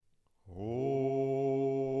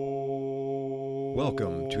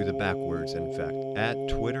Welcome to the Backwards Infect at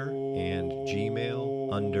Twitter and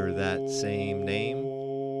Gmail under that same name.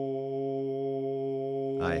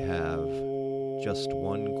 I have just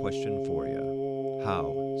one question for you.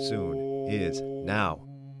 How soon is now?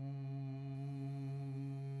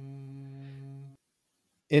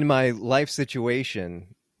 In my life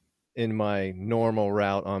situation, in my normal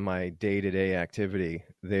route on my day-to-day activity,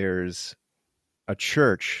 there's a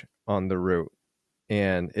church on the route,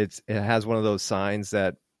 and it has one of those signs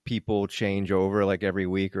that people change over like every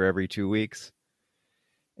week or every 2 weeks.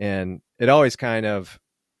 And it always kind of,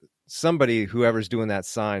 somebody, whoever's doing that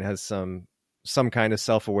sign, has some kind of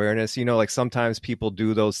self-awareness. You know, like sometimes people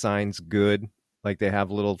do those signs good, like they have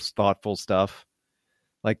little thoughtful stuff.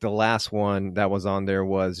 Like the last one that was on there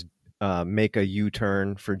was make a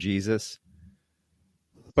U-turn for Jesus.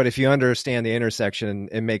 But if you understand the intersection,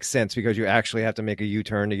 it makes sense because you actually have to make a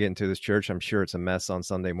U-turn to get into this church. I'm sure it's a mess on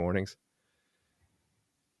Sunday mornings.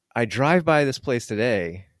 I drive by this place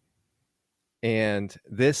today, and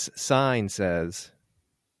this sign says,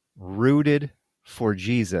 "Rooted for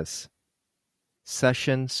Jesus.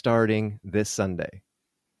 Session starting this Sunday."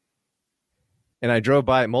 And I drove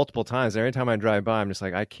by it multiple times. Every time I drive by, I'm just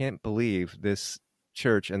like, I can't believe this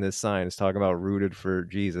church and this sign is talking about rooted for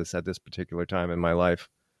Jesus at this particular time in my life.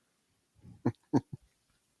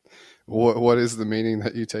 What is the meaning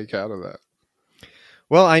that you take out of that?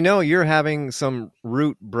 Well, I know you're having some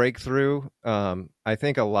root breakthrough. I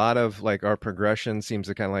think a lot of like our progression seems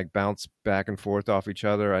to kind of like bounce back and forth off each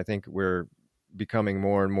other. I think we're becoming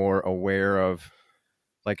more and more aware of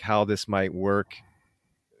like how this might work,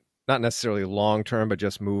 not necessarily long term, but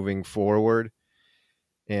just moving forward.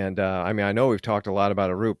 And I mean, I know we've talked a lot about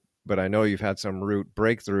a root, but I know you've had some root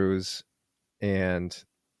breakthroughs, and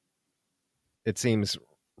it seems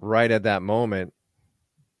right at that moment.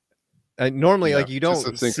 Normally, like you don't just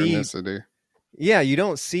a synchronicity. You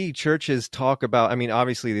don't see churches talk about, I mean,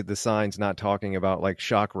 obviously the sign's not talking about like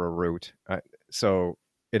chakra root. So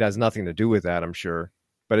it has nothing to do with that, I'm sure.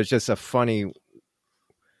 But it's just a funny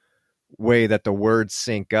way that the words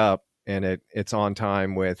sync up, and it's on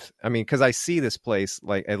time with, I mean, because I see this place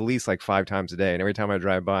like at least like 5 times a day. And every time I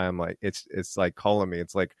drive by, I'm like, it's like calling me.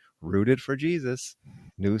 It's like, rooted for Jesus.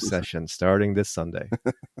 New session starting this Sunday.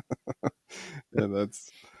 Yeah,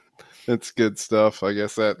 that's good stuff. I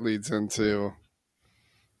guess that leads into,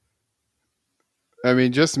 I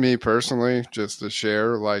mean, just me personally, just to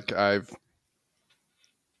share, like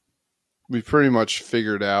we've pretty much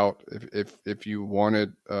figured out if you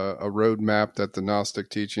wanted a roadmap, that the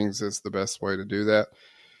Gnostic teachings is the best way to do that.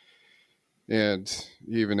 And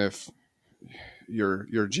even if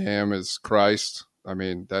your jam is Christ, I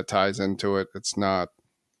mean, that ties into it. It's not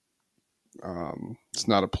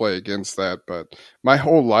a play against that, but my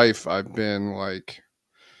whole life I've been like,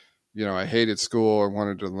 you know, I hated school. I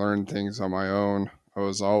wanted to learn things on my own. I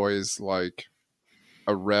was always like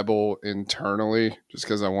a rebel internally just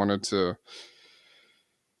because I wanted to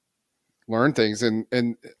learn things and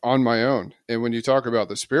on my own. And when you talk about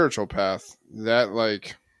the spiritual path, that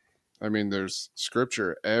like, I mean, there's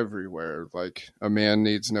scripture everywhere. Like a man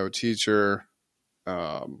needs no teacher.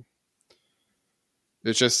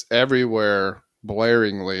 It's just everywhere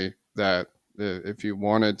blaringly that if you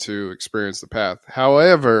wanted to experience the path.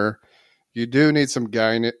 However, you do need some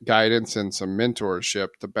guidance and some mentorship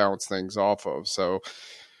to bounce things off of. So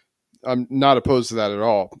I'm not opposed to that at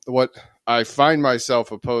all. What I find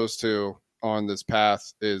myself opposed to on this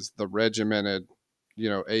path is the regimented, you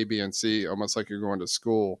know, A, B, and C, almost like you're going to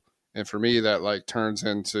school. And for me, that like turns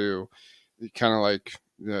into kind of like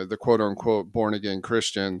the quote unquote born again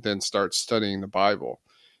Christian, then starts studying the Bible.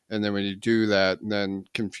 And then when you do that, then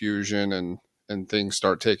confusion and things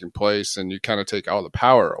start taking place, and you kind of take all the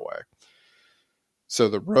power away. So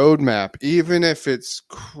the roadmap, even if it's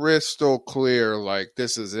crystal clear, like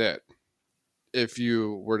this is it, if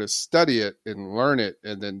you were to study it and learn it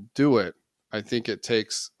and then do it, I think it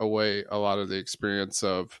takes away a lot of the experience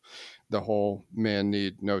of the whole man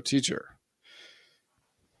need no teacher.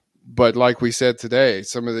 But like we said today,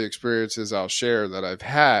 some of the experiences I'll share that I've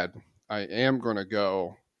had, I am going to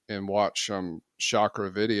go and watch some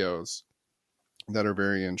chakra videos that are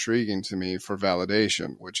very intriguing to me for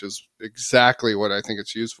validation, which is exactly what I think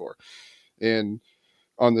it's used for. And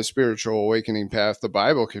on the spiritual awakening path, the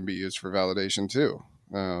Bible can be used for validation too.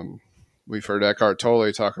 We've heard Eckhart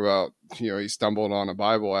Tolle talk about, you know, he stumbled on a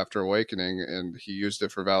Bible after awakening and he used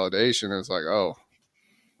it for validation. It's like, oh,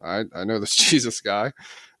 I know this Jesus guy.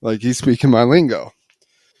 Like he's speaking my lingo.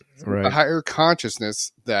 Right. A higher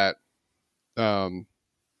consciousness that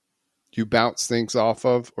you bounce things off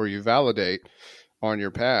of or you validate on your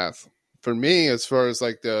path for me, as far as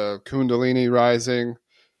like the Kundalini rising,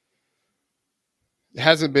 it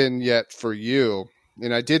hasn't been yet for you.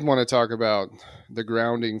 And I did want to talk about the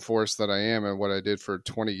grounding force that I am and what I did for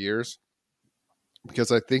 20 years,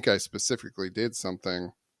 because I think I specifically did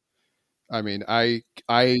something. I mean, I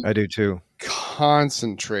do too.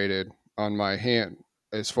 concentrated on my hand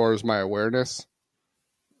as far as my awareness.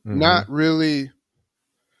 Mm-hmm. Not really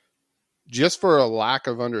just for a lack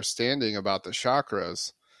of understanding about the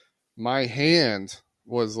chakras. My hand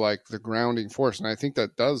was like the grounding force. And I think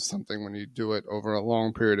that does something when you do it over a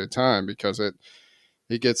long period of time, because it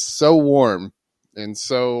gets so warm and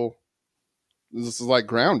so this is like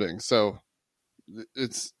grounding. So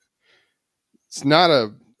it's not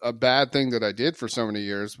a bad thing that I did for so many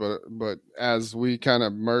years, but as we kind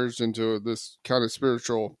of merged into this kind of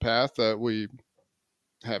spiritual path that we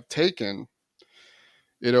have taken,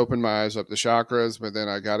 it opened my eyes up to chakras. But then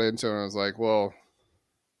I got into it and I was like, well,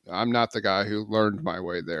 I'm not the guy who learned my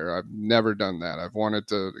way there. I've never done that. I've wanted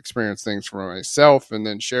to experience things for myself and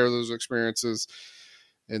then share those experiences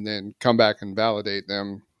and then come back and validate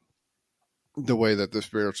them the way that the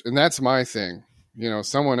spiritual, and that's my thing. You know,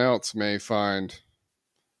 someone else may find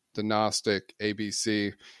the Gnostic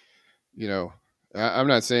ABC, you know, I'm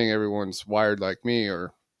not saying everyone's wired like me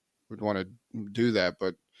or would want to do that,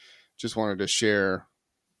 but just wanted to share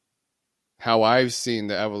how I've seen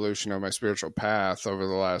the evolution of my spiritual path over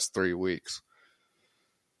the last 3 weeks.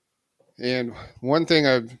 And one thing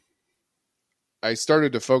I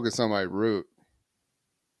started to focus on my root,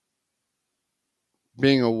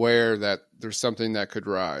 being aware that there's something that could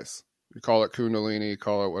rise. You call it Kundalini,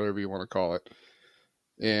 call it whatever you want to call it.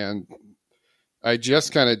 And I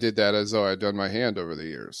just kind of did that as though I'd done my hand over the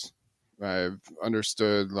years. I've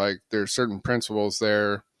understood like there's certain principles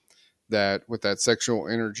there that with that sexual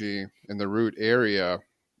energy in the root area,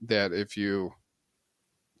 that if you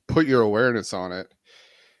put your awareness on it,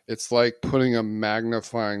 it's like putting a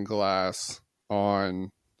magnifying glass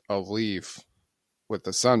on a leaf with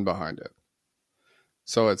the sun behind it.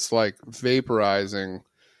 So it's like vaporizing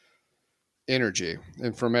energy.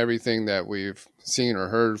 And from everything that we've seen or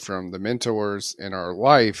heard from the mentors in our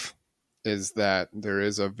life, is that there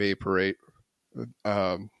is a vaporizing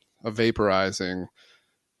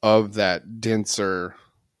of that denser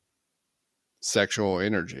sexual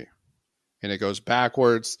energy. And it goes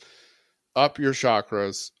backwards, up your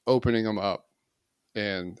chakras, opening them up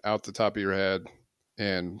and out the top of your head.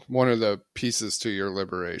 And one of the pieces to your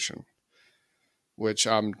liberation, which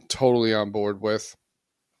I'm totally on board with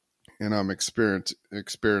and I'm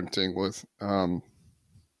experiencing with.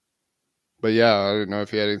 But yeah, I don't know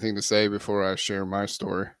if you had anything to say before I share my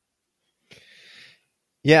story.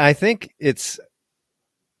 Yeah, I think there's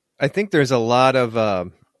a lot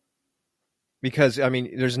of because I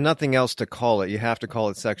mean, there's nothing else to call it. You have to call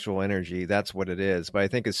it sexual energy. That's what it is. But I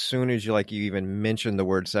think as soon as you even mention the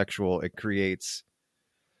word sexual, it creates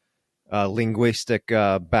a linguistic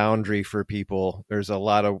boundary for people. There's a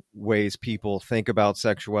lot of ways people think about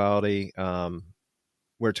sexuality.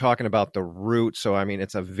 We're talking about the root, so I mean,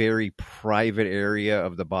 it's a very private area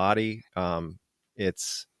of the body.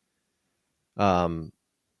 It's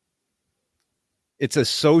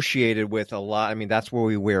associated with a lot. I mean, that's where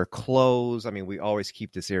we wear clothes. I mean, we always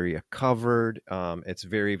keep this area covered. It's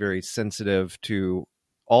very, very sensitive to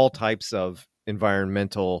all types of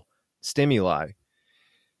environmental stimuli.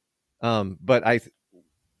 But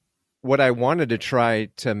what I wanted to try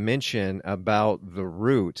to mention about the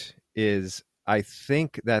root is I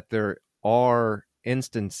think that there are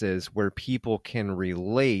instances where people can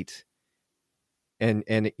relate,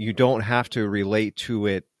 and you don't have to relate to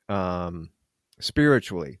it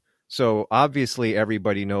spiritually. So obviously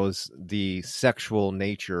everybody knows the sexual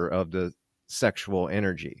nature of the sexual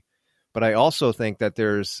energy. But I also think that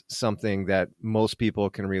there's something that most people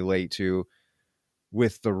can relate to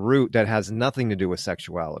with the root that has nothing to do with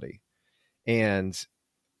sexuality. And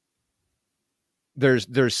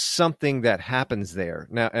there's something that happens there.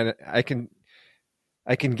 Now, and I can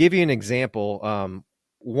give you an example.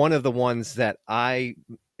 One of the ones that I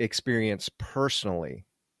experienced personally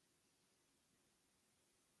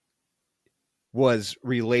was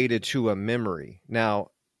related to a memory.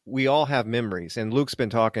 Now, we all have memories, and Luke's been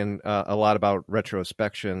talking a lot about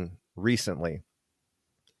retrospection recently.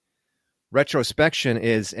 Retrospection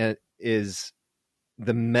is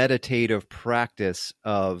the meditative practice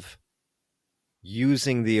of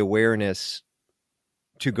using the awareness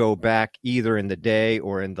to go back either in the day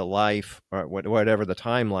or in the life or whatever the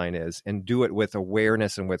timeline is, and do it with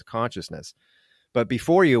awareness and with consciousness. But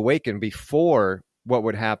before you awaken, what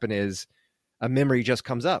would happen is a memory just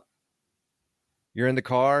comes up. You're in the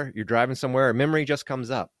car, you're driving somewhere, a memory just comes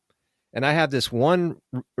up. And I have this one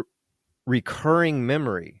recurring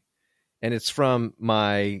memory, and it's from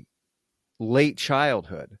my late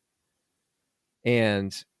childhood.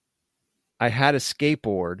 And I had a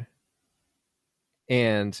skateboard,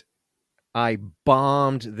 and I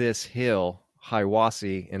bombed this hill,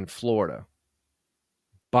 Hiwassee in Florida.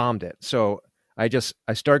 Bombed it. So I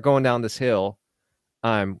start going down this hill.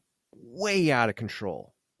 I'm way out of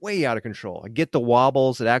control. Way out of control. I get the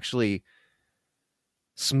wobbles. It actually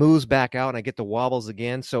smooths back out, and I get the wobbles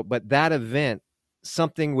again. So, but that event,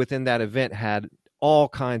 something within that event had all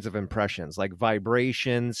kinds of impressions, like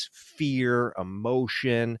vibrations, fear,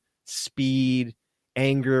 emotion, speed,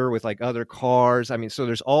 anger with like other cars. I mean, so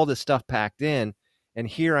there's all this stuff packed in. And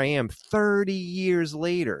here I am 30 years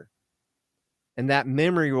later, and that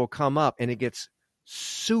memory will come up, and it gets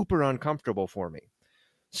super uncomfortable for me.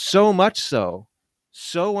 So much so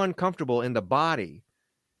uncomfortable in the body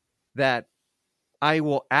that I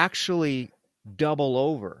will actually double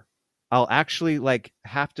over. I'll actually like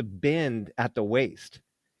have to bend at the waist.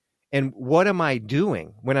 And what am I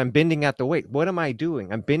doing when I'm bending at the waist? What am I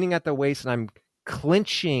doing? I'm bending at the waist, and I'm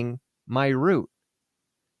clenching my root.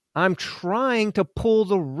 I'm trying to pull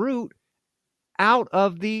the root out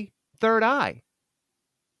of the third eye.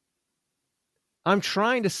 I'm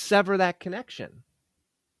trying to sever that connection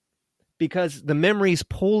because the memory's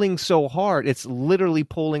pulling so hard, it's literally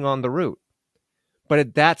pulling on the root.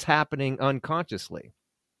 But that's happening unconsciously.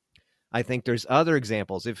 I think there's other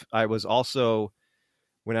examples. If I was also,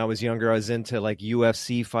 when I was younger, I was into like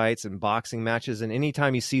UFC fights and boxing matches. And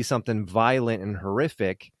anytime you see something violent and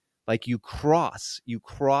horrific, like you guard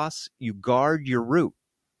your root.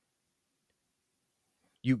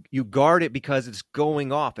 You guard it because it's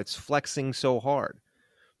going off. It's flexing so hard.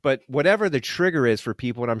 But whatever the trigger is for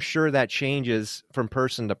people, and I'm sure that changes from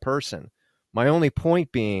person to person. My only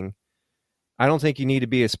point being, I don't think you need to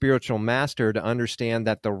be a spiritual master to understand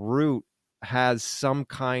that the root has some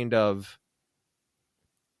kind of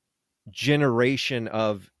generation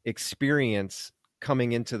of experience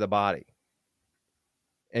coming into the body.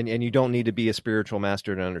 And you don't need to be a spiritual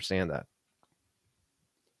master to understand that.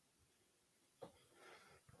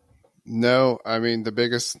 No, I mean, the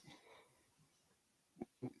biggest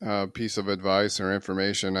piece of advice or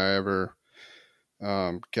information I ever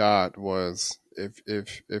got was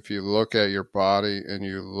if you look at your body and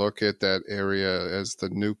you look at that area as the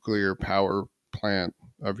nuclear power plant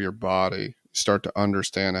of your body, start to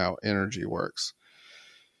understand how energy works.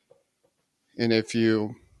 And if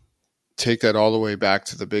you take that all the way back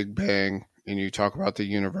to the Big Bang and you talk about the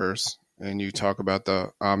universe and you talk about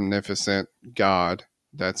the omnipotent God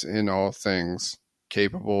that's in all things,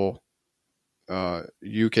 capable,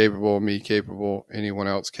 you capable, me capable, anyone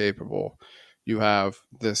else capable, you have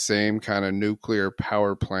the same kind of nuclear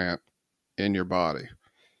power plant in your body.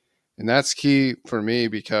 And that's key for me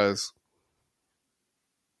because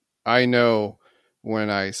I know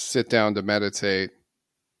when I sit down to meditate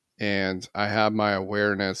and I have my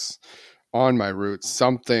awareness on my roots,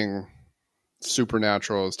 something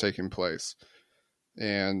supernatural is taking place.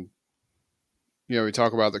 And, you know, we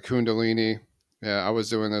talk about the Kundalini. Yeah, I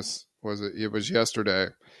was doing this, it was yesterday.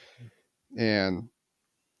 And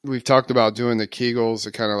we've talked about doing the Kegels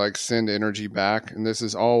to kind of like send energy back. And this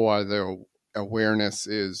is all why the awareness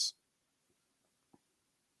is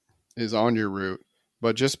on your root.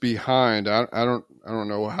 But just behind, I don't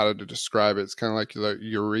know how to describe it. It's kind of like the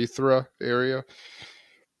urethra area.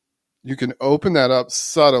 You can open that up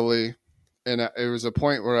subtly, and it was a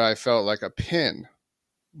point where I felt like a pin,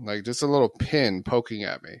 like just a little pin poking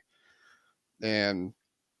at me. And,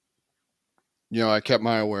 you know, I kept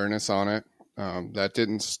my awareness on it. That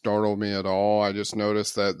didn't startle me at all. I just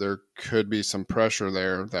noticed that there could be some pressure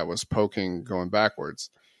there that was poking, going backwards.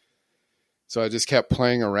 So I just kept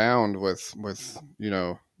playing around with, you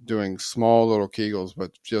know, doing small little Kegels,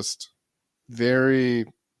 but just very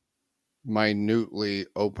minutely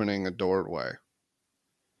opening a doorway.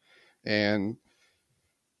 And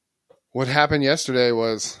what happened yesterday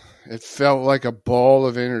was it felt like a ball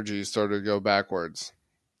of energy started to go backwards.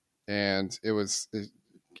 And it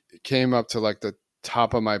came up to like the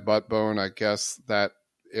top of my butt bone. I guess that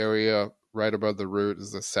area right above the root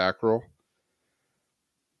is the sacral.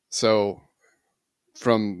 So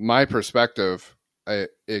from my perspective,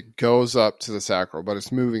 it goes up to the sacral, but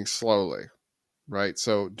it's moving slowly, right?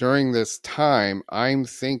 So during this time, I'm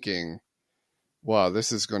thinking, wow,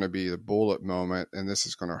 this is going to be the bullet moment and this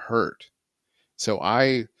is going to hurt. So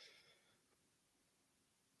I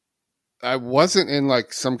wasn't in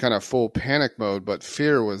like some kind of full panic mode, but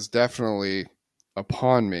fear was definitely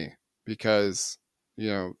upon me because, you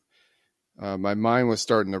know, my mind was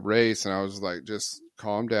starting to race and I was like, just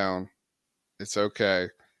calm down. It's okay.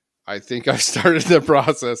 I think I started the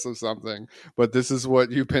process of something, but this is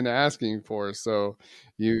what you've been asking for. So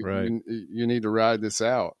Right. you need to ride this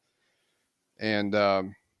out. And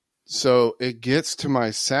so it gets to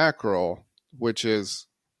my sacral, which is,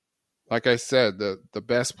 like I said, the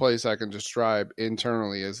best place I can describe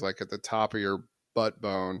internally is like at the top of your butt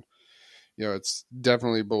bone. You know, it's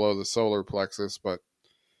definitely below the solar plexus, but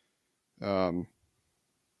um,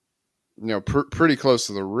 you know, pretty close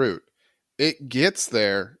to the root. It gets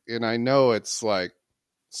there, and I know it's like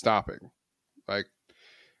stopping. Like,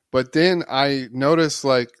 but then I notice,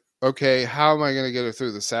 like, okay, how am I going to get it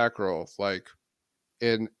through the sacral? Like,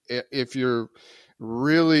 and if you're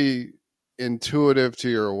really intuitive to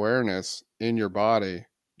your awareness in your body,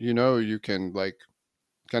 you know, you can like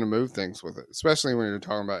kind of move things with it, especially when you're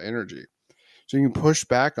talking about energy. So you can push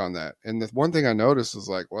back on that. And the one thing I noticed is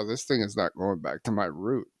like, well, this thing is not going back to my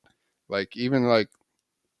root. Like, even like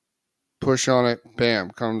push on it,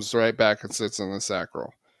 bam, comes right back and sits in the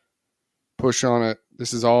sacral. Push on it.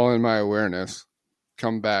 This is all in my awareness.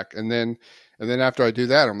 Come back. And then after I do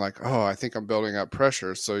that, I'm like, oh, I think I'm building up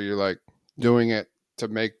pressure. So you're like doing it to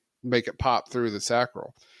make it pop through the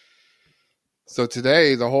sacral. So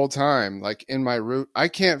today, the whole time, like in my root, I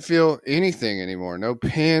can't feel anything anymore. No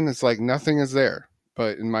pain. It's like nothing is there.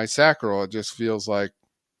 But in my sacral, it just feels like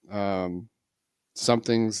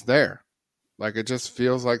something's there. Like it just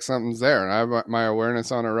feels like something's there. And I have my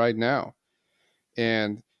awareness on it right now.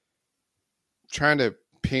 And trying to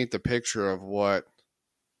paint the picture of what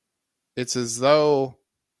it's as though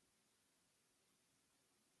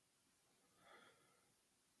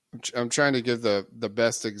I'm trying to give the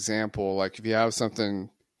best example. Like if you have something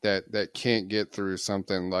that can't get through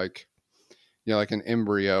something, like, you know, like an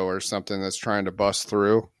embryo or something that's trying to bust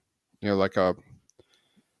through, you know, like a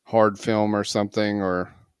hard film or something,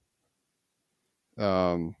 or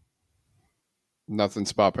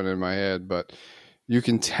nothing's popping in my head, but you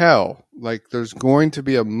can tell like there's going to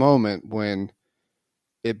be a moment when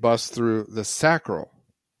it busts through the sacral.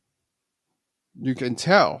 You can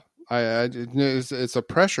tell. It's a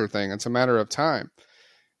pressure thing. It's a matter of time.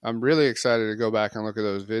 I'm really excited to go back and look at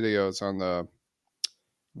those videos on the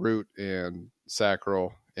root and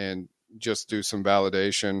sacral and just do some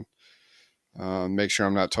validation. Make sure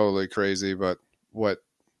I'm not totally crazy, but what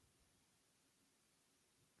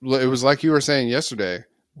it was like you were saying yesterday,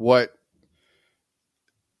 when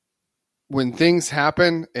things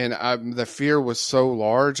happen and the fear was so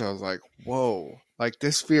large, I was like, whoa, like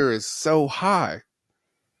this fear is so high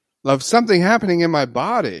of something happening in my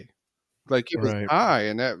body. Like it was Right. high,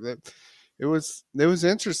 and it was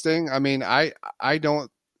interesting. I mean, I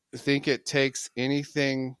don't think it takes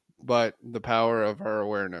anything but the power of our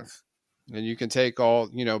awareness. And you can take all,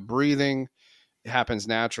 you know, breathing happens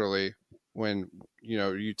naturally when, you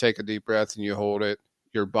know, you take a deep breath and you hold it.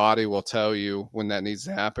 Your body will tell you when that needs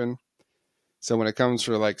to happen. So when it comes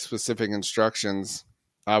for like specific instructions,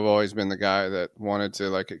 I've always been the guy that wanted to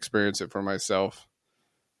like experience it for myself.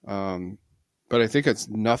 But I think it's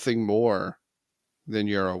nothing more than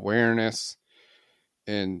your awareness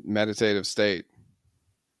and meditative state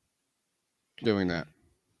doing that.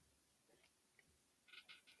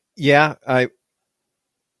 Yeah,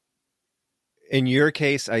 in your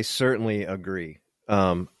case, I certainly agree.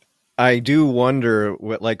 I do wonder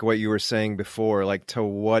what you were saying before, like to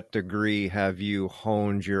what degree have you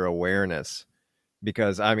honed your awareness?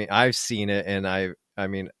 Because I mean, I've seen it, and I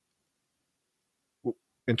mean,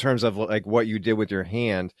 in terms of like what you did with your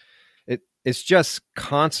hand, it's just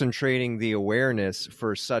concentrating the awareness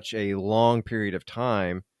for such a long period of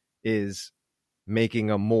time is making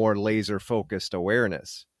a more laser focused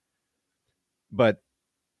awareness. But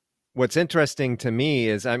what's interesting to me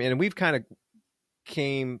is, I mean, we've kind of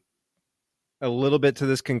came a little bit to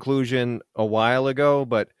this conclusion a while ago,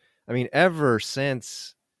 but I mean, ever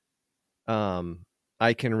since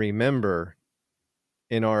I can remember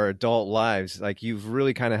in our adult lives, like you've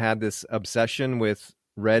really kind of had this obsession with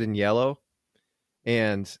red and yellow.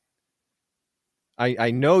 And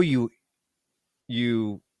I know you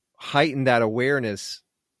heighten that awareness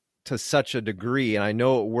to such a degree, and I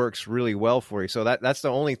know it works really well for you. So that's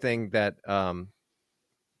the only thing that I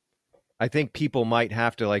think people might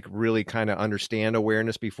have to like really kind of understand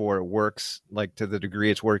awareness before it works, like to the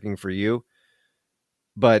degree it's working for you.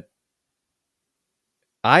 But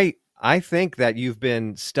I think that you've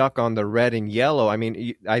been stuck on the red and yellow. I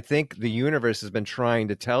mean, I think the universe has been trying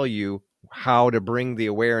to tell you how to bring the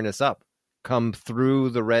awareness up, come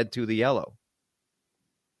through the red to the yellow.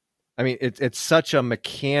 I mean, it's such a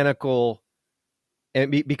mechanical, and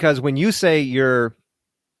because when you say you're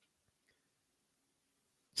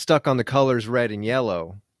stuck on the colors red and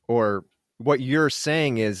yellow, or what you're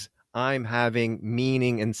saying is I'm having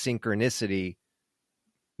meaning and synchronicity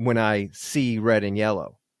when I see red and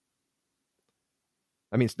yellow.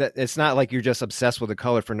 I mean, it's not like you're just obsessed with a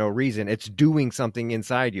color for no reason. It's doing something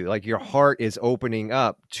inside you. Like your heart is opening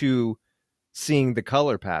up to seeing the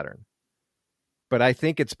color pattern. But I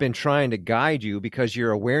think it's been trying to guide you because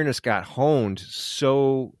your awareness got honed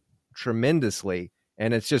so tremendously.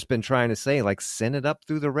 And it's just been trying to say, like, send it up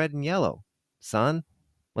through the red and yellow, son.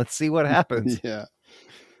 Let's see what happens. Yeah,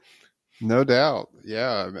 no doubt.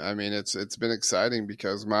 Yeah. I mean, it's been exciting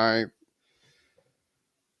because like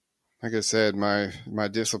I said, my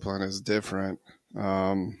discipline is different.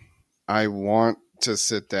 I want to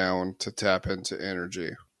sit down to tap into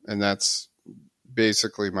energy, and that's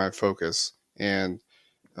basically my focus. And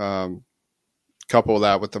couple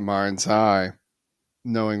that with the mind's eye,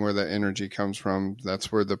 knowing where the energy comes from,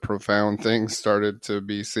 that's where the profound things started to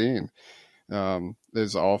be seen.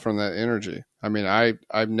 Is all from that energy. I mean,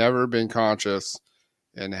 I've never been conscious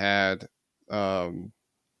and had another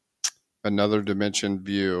dimension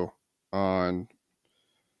view on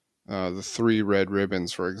the 3 red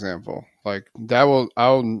ribbons, for example. Like that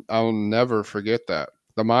I'll never forget that.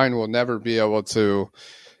 The mind will never be able to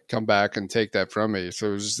come back and take that from me. So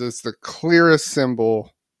it was just the clearest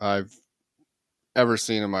symbol I've ever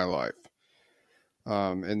seen in my life.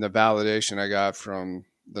 And the validation I got from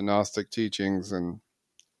the Gnostic teachings. And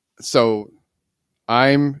so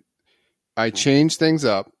I changed things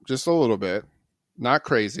up just a little bit, not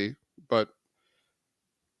crazy, but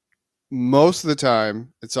most of the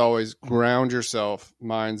time it's always ground yourself,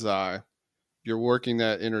 mind's eye. You're working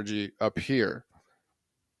that energy up here.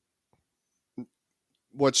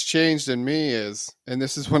 What's changed in me is, and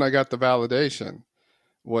this is when I got the validation,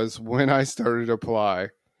 was when I started to apply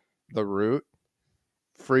the root,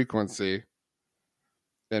 frequency,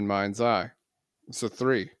 and mind's eye. So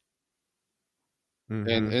 3. Mm-hmm.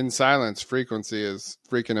 And in silence, frequency is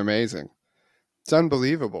freaking amazing. It's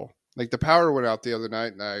unbelievable. Like the power went out the other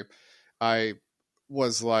night, and I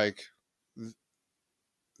was like,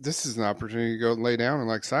 this is an opportunity to go and lay down in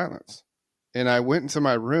like silence. And I went into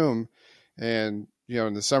my room, and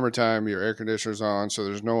in the summertime, your air conditioner's on, so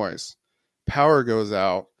there's noise. Power goes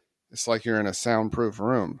out. It's like you're in a soundproof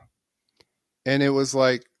room. And it was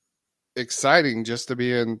like exciting just to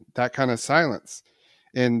be in that kind of silence.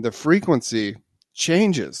 And the frequency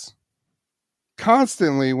changes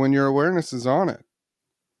constantly when your awareness is on it.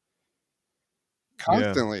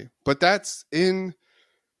 Constantly. Yeah. But that's in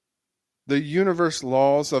the universe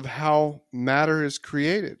laws of how matter is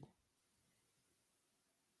created.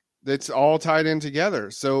 It's all tied in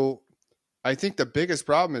together. So I think the biggest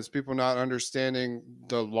problem is people not understanding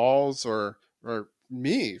the laws or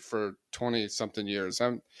me for 20 something years.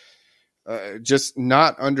 I'm just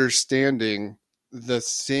not understanding the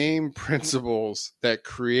same principles that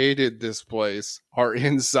created this place are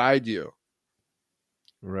inside you.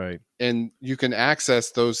 Right. And you can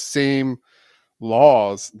access those same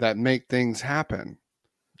laws that make things happen.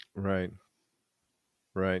 Right.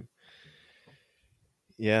 Right.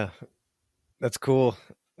 Yeah. That's cool.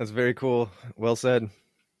 That's very cool. Well said.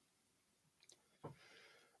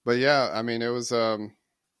 But yeah, I mean, it was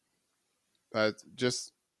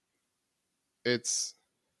just it's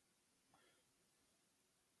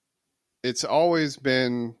always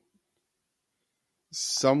been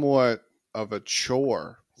somewhat of a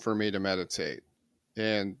chore for me to meditate.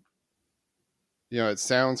 And it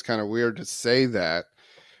sounds kind of weird to say that,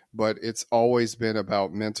 but it's always been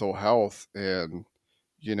about mental health and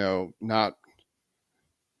not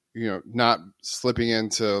slipping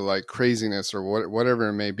into like craziness or whatever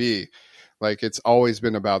it may be. Like it's always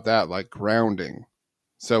been about that, like grounding.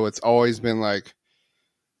 So it's always been like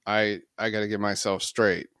I got to get myself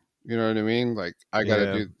straight. You know what I mean? Like I got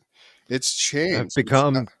to do. It's changed.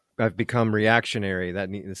 I've become reactionary.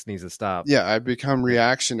 This needs to stop. Yeah, I've become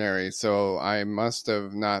reactionary. So I must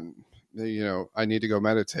have not. I need to go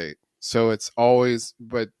meditate. So it's always,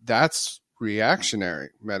 but that's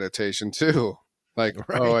reactionary meditation too. Like,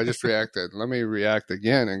 right. Oh, I just reacted. Let me react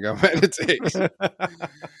again and go meditate.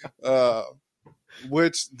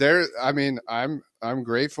 Which I'm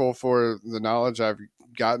grateful for the knowledge I've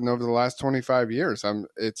gotten over the last 25 years.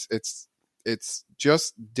 It's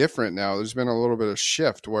just different now. There's been a little bit of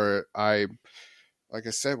shift where like I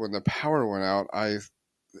said, when the power went out,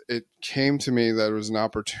 it came to me that it was an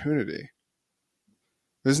opportunity.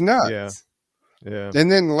 It was nuts. Yeah.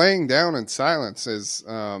 And then laying down in silence is,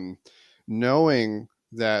 knowing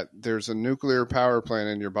that there's a nuclear power plant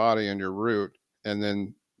in your body and your root, and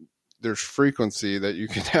then there's frequency that you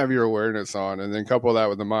can have your awareness on, and then couple that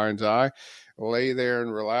with the mind's eye, lay there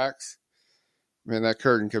and relax. Man, that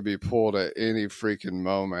curtain could be pulled at any freaking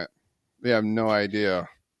moment. We have no idea.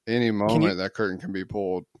 Any Can you moment that curtain can be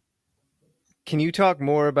pulled. can you talk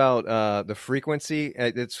more about the frequency?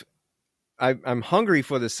 I'm hungry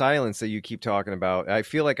for the silence that you keep talking about. I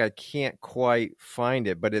feel like I can't quite find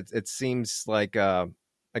it, but it seems like I've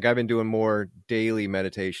been doing more daily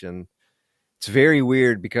meditation. It's very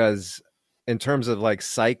weird because in terms of like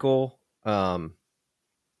cycle,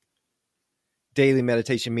 daily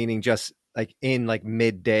meditation meaning just like in like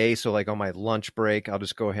midday. So like on my lunch break, I'll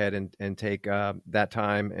just go ahead and take that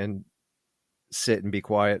time and sit and be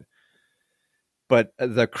quiet. But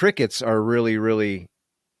the crickets are really, really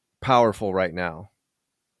powerful right now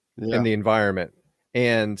in Yeah. the environment.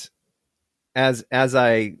 And as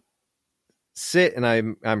I sit and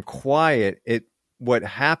I'm quiet, it what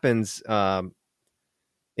happens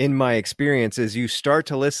in my experience is you start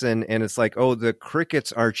to listen and it's like, oh, the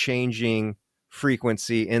crickets are changing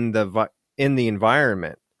frequency in the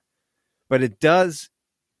environment. But it does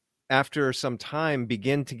after some time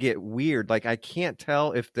begin to get weird. Like I can't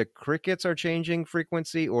tell if the crickets are changing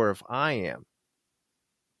frequency or if I am.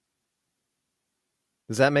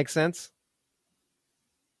 Does that make sense?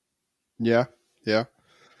 Yeah. Yeah.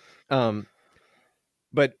 Um,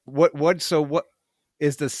 but what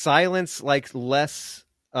is the silence like less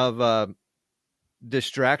of a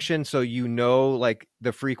distraction so you know like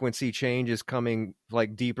the frequency change is coming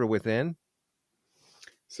like deeper within?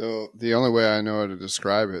 So the only way I know how to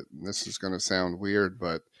describe it, and this is going to sound weird,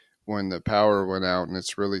 but when the power went out and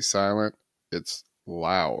it's really silent, it's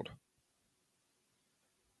loud.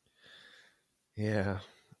 Yeah.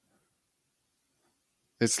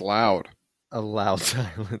 It's loud. A loud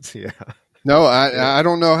silence, yeah. No, I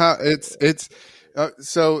don't know how it's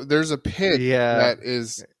so there's a pitch Yeah. that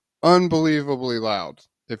is unbelievably loud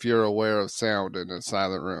if you're aware of sound in a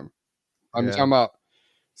silent room. I'm Yeah. talking about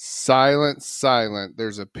silent.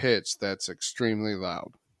 There's a pitch that's extremely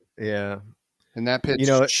loud. Yeah. And that pitch You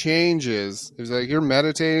know, changes. It's like you're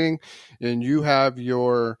meditating and you have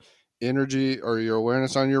your energy or your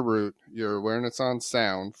awareness on your root, your awareness on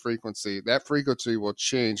sound frequency. That frequency will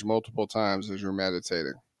change multiple times as you're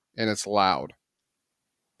meditating, and it's loud.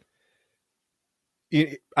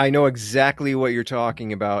 I know exactly what you're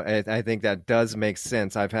talking about. I think that does make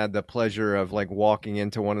sense. I've had the pleasure of like walking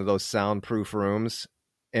into one of those soundproof rooms,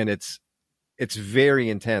 and it's very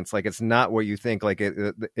intense. Like it's not what you think. Like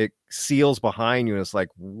it seals behind you, and it's like,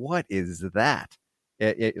 what is that?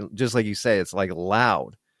 It just like you say, it's like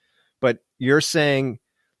loud. But you're saying,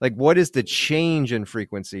 like, what is the change in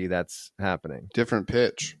frequency that's happening? Different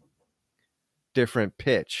pitch. Different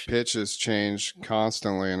pitch. Pitches change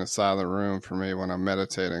constantly in a silent room for me when I'm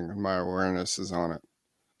meditating and my awareness is on it.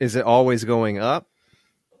 Is it always going up?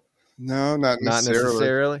 No, not Not necessarily.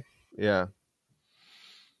 necessarily. Yeah.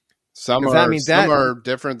 Some 'Cause are that means some that- are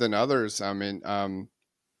different than others. I mean,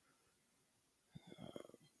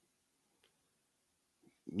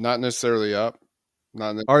 not necessarily up,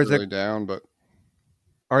 not necessarily down, but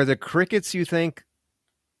Are the crickets, you think,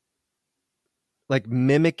 like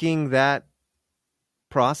mimicking that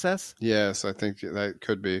process? yes, I think that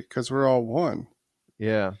could be because we're all one.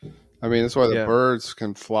 Yeah. I mean, that's why the Yeah. birds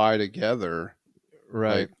can fly together,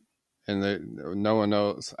 Right. like, and no one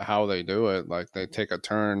knows how they do it. Like they take a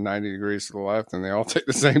turn 90 degrees to the left, and they all take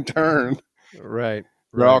the same turn. Right.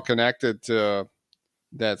 We're all connected to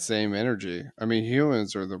that same energy. I mean,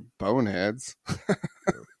 humans are the boneheads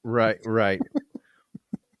Right. Right.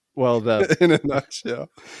 Well, in a nutshell.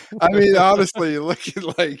 I mean, honestly, look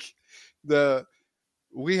at like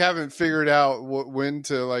we haven't figured out when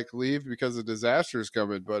to like leave because a disaster is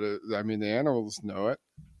coming, but I mean, the animals know it.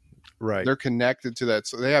 right. They're connected to that,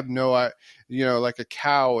 so they have no, like a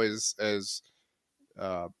cow is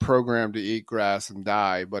programmed to eat grass and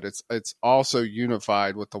die, but it's also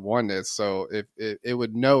unified with the oneness. So if it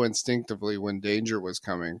would know instinctively when danger was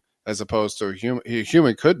coming, as opposed to a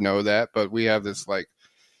human could know that, but we have this like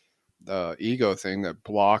the ego thing that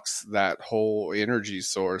blocks that whole energy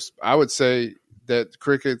source. I would say that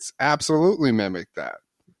crickets absolutely mimic that.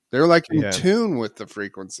 They're like in tune with the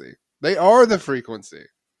frequency. They are the frequency.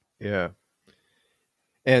 Yeah.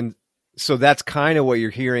 And so that's kind of what you're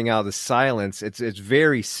hearing out of the silence. It's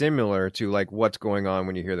very similar to like what's going on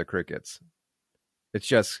when you hear the crickets. It's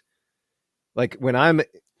just like when I'm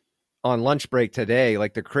on lunch break today,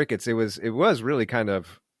 like the crickets, it was really kind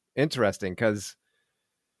of interesting because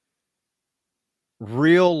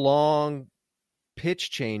real long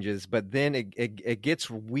pitch changes, but then it gets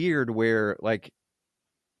weird where like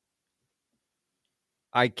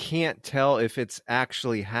I can't tell if it's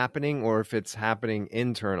actually happening or if it's happening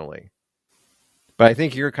internally. But I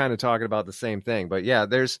think you're kind of talking about the same thing. But yeah,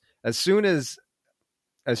 there's as soon as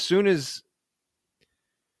as soon as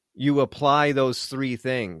you apply those three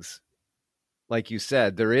things, like you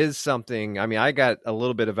said, there is something. I mean, I got a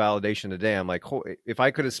little bit of validation today. I'm like, if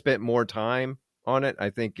I could have spent more time on it, I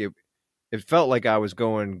think it felt like I was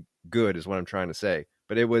going good, is what I'm trying to say.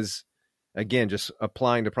 But it was, again, just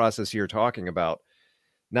applying the process you're talking about.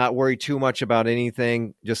 Not worry too much about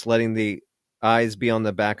anything, just letting the eyes be on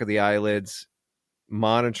the back of the eyelids,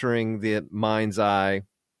 monitoring the mind's eye,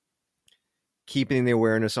 keeping the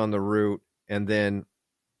awareness on the root, and then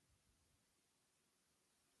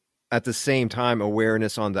at the same time,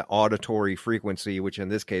 awareness on the auditory frequency, which in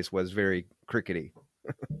this case was very crickety.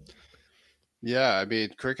 Yeah, I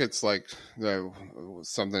mean, crickets, like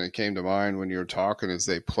something that came to mind when you were talking is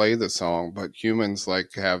they play the song, but humans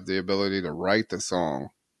like have the ability to write the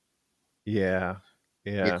song. Yeah.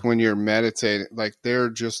 Yeah. Like when you're meditating, like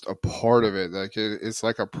they're just a part of it. Like it's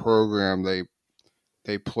like a program.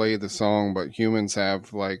 They play the song, but humans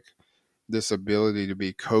have like this ability to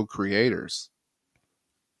be co-creators.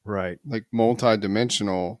 Right. Like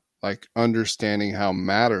multidimensional, like understanding how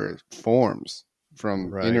matter forms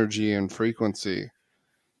from Right. energy and frequency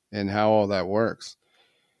and how all that works.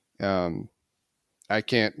 I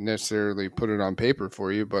can't necessarily put it on paper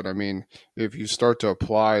for you, but I mean, if you start to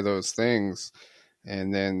apply those things,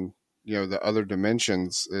 and then the other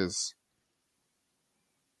dimensions is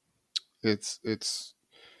it's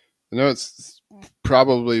I know it's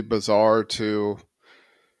probably bizarre to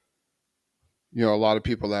a lot of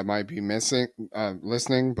people that might be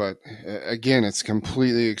listening, but again, it's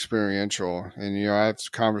completely experiential. And I have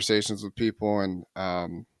conversations with people, and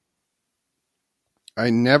I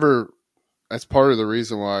never. That's part of the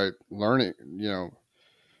reason why learning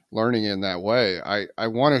in that way. I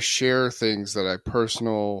want to share things that I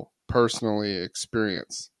personally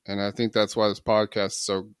experience, and I think that's why this podcast is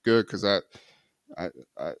so good, because I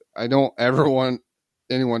don't ever want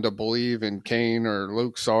anyone to believe in Kane or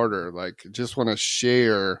Luke Sartor. Like, just want to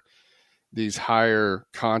share these higher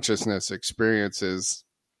consciousness experiences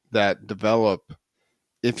that develop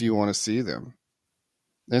if you want to see them.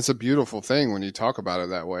 And it's a beautiful thing when you talk about it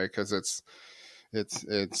that way, because it's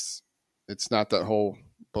not that whole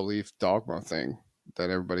belief dogma thing that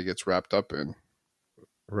everybody gets wrapped up in.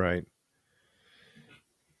 Right.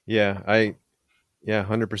 Yeah,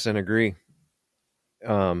 100% agree.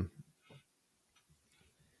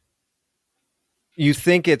 You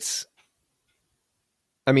think it's,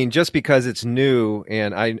 I mean, just because it's new,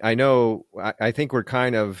 and I know, I think we're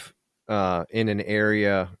kind of in an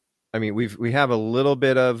area. I mean, we have a little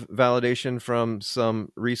bit of validation from some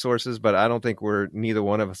resources, but I don't think neither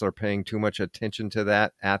one of us are paying too much attention to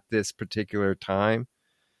that at this particular time.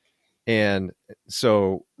 And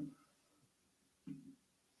so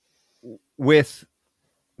with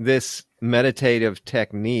this meditative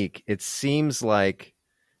technique, it seems like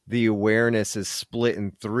the awareness is split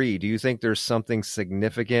in three. Do you think there's something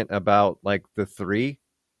significant about like the three?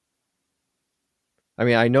 I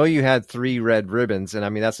mean, I know you had 3 red ribbons, and I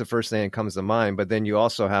mean, that's the first thing that comes to mind, but then you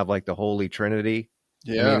also have like the Holy Trinity.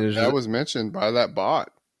 Yeah, I mean, that was mentioned by that bot.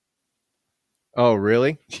 Oh,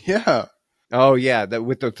 really? Yeah. Oh, yeah, that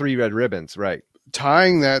with the 3 red ribbons, right?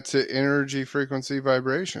 Tying that to energy, frequency,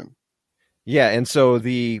 vibration. Yeah, and so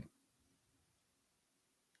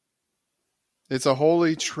it's a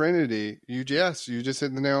holy trinity. You just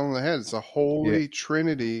hit the nail on the head. It's a holy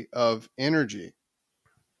trinity of energy.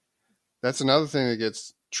 That's another thing that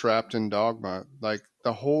gets trapped in dogma. Like,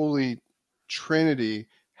 the holy trinity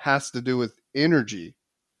has to do with energy.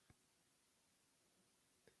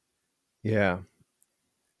 Yeah.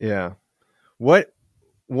 Yeah. What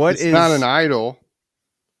it's is not an idol.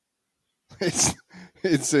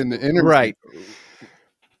 It's an energy. Right.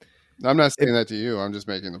 I'm not saying that to you. I'm just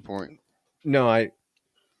making the point. No,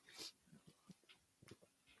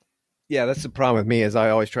 yeah, that's the problem with me, is I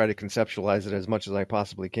always try to conceptualize it as much as I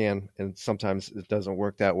possibly can, and sometimes it doesn't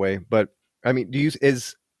work that way. But I mean,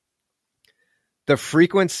 is the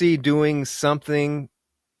frequency doing something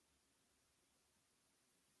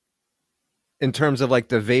in terms of like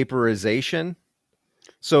the vaporization?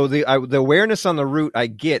 So the awareness on the root, I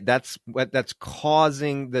get that's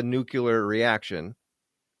causing the nuclear reaction.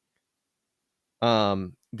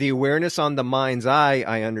 The awareness on the mind's eye,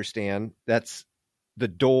 I understand, that's the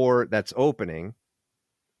door that's opening.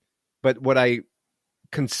 But what I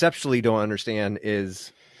conceptually don't understand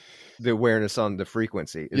is the awareness on the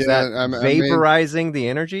frequency. Is that vaporizing the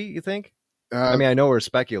energy, you think? I mean, I know we're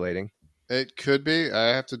speculating. It could be.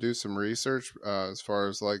 I have to do some research as far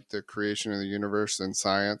as like the creation of the universe and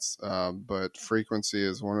science. But frequency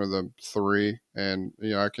is one of the 3, and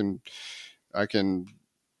I can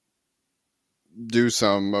do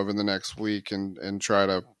some over the next week and try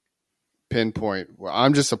to pinpoint. Well,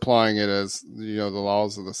 I'm just applying it as, you know, the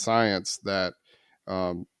laws of the science that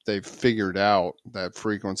they've figured out that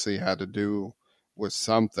frequency had to do with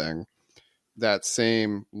something. That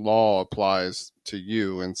same law applies to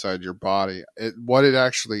you inside your body. What it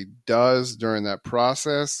actually does during that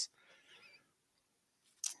process,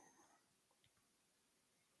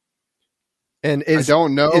 And I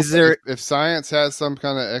don't know. is there If science has some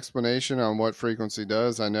kind of explanation on what frequency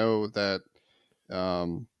does, I know that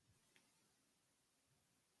um,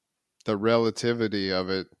 the relativity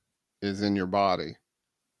of it is in your body.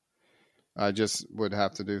 I just would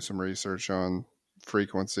have to do some research on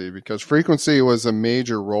frequency, because frequency was a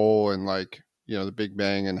major role in, like, you know, the Big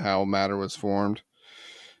Bang and how matter was formed.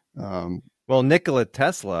 well, Nikola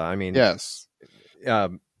Tesla, I mean, Yes.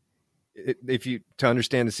 If you to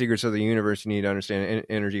understand the secrets of the universe, you need to understand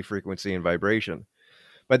energy, frequency, and vibration.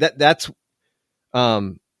 But that's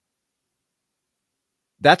what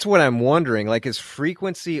I'm wondering. Like, is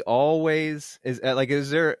frequency always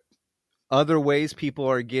is there other ways people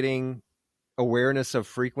are getting awareness of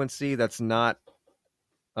frequency that's not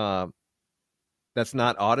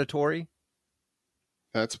auditory?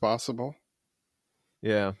 That's possible.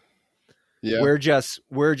 Yeah. Yeah.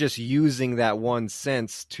 We're just using that one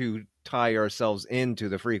sense to tie ourselves into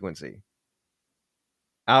the frequency.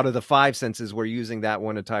 Out of the 5 senses, we're using that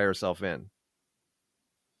one to tie ourselves in.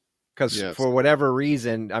 Because Yes. for whatever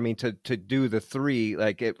reason, I mean, to do the 3,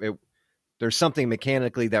 like there's something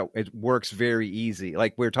mechanically that it works very easy.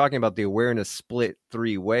 Like, we're talking about the awareness split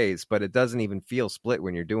 3 ways, but it doesn't even feel split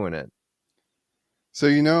when you're doing it. So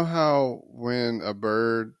you know how when a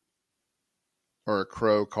bird or a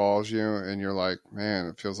crow calls you and you're like, man,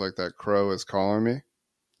 it feels like that crow is calling me?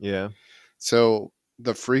 Yeah. So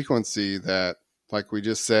the frequency that, like we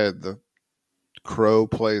just said, the crow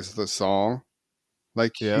plays the song,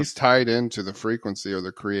 like, Yeah. he's tied into the frequency of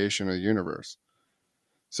the creation of the universe.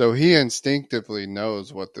 So he instinctively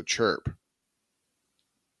knows what to chirp.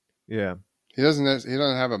 Yeah. He doesn't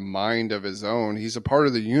have a mind of his own. He's a part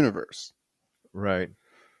of the universe. Right.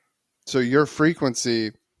 So your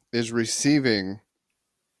frequency is receiving,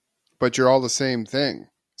 but you're all the same thing.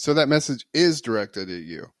 So that message is directed at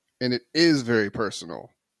you, and it is very personal.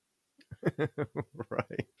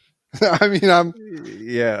 Right. I mean,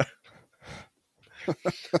 Yeah.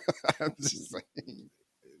 I'm just saying.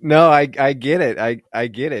 No, I get it. I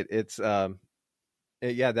get it. It's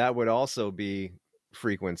yeah, that would also be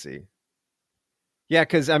frequency. Yeah,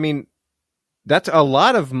 because I mean, that's a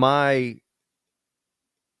lot of my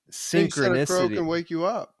Hey, you said a crow synchronicity. can wake you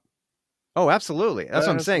up. Oh, absolutely. That's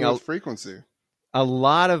what I'm saying. Frequency. A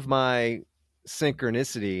lot of my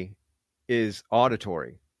synchronicity is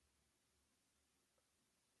auditory.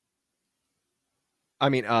 I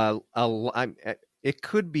mean, it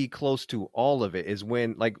could be close to all of it. Is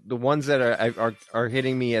when, like, the ones that are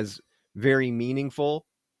hitting me as very meaningful,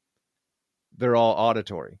 they're all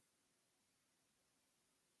auditory.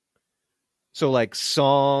 So, like,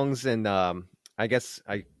 songs and I guess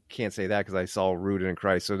I can't say that because I saw Rooted in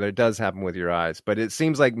Christ. So that does happen with your eyes, but it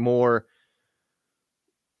seems like more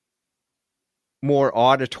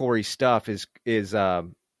auditory stuff is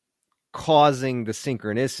causing the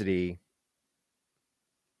synchronicity.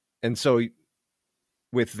 And so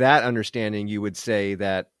with that understanding, you would say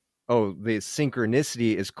that, oh, the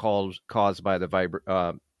synchronicity is caused by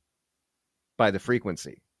the by the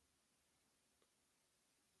frequency.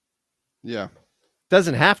 Yeah.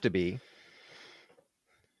 Doesn't have to be.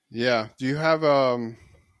 Yeah. Do you have a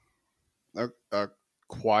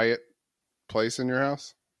quiet place in your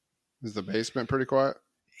house? Is the basement pretty quiet?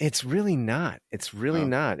 It's really not. It's really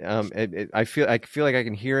not. I feel like I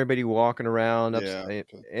can hear everybody walking around.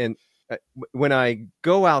 And when I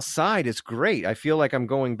go outside, it's great. I feel like I'm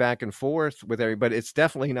going back and forth with everybody, but it's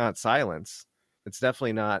definitely not silence. It's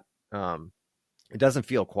definitely not. It doesn't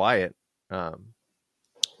feel quiet.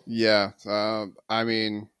 Yeah. I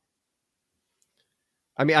mean,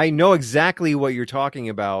 I know exactly what you're talking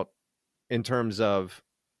about in terms of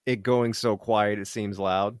it going so quiet it seems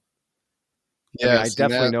loud. yes, I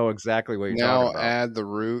definitely know exactly what you're talking about. Now add the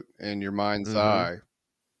root in your mind's eye,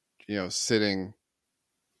 sitting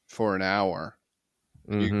for an hour.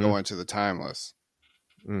 You go into the timeless.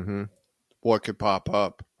 What could pop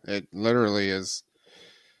up? It literally is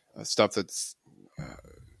stuff that's,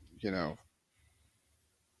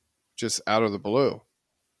 just out of the blue.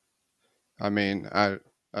 I mean, I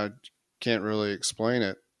can't really explain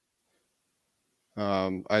it.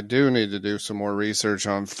 I do need to do some more research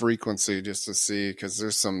on frequency just to see, because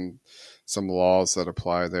there's some laws that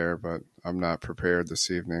apply there, but I'm not prepared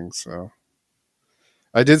this evening. So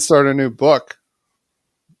I did start a new book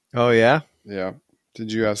Oh yeah? Yeah.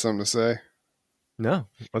 Did you have something to say? No.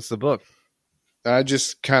 What's the book? I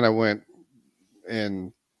just kind of went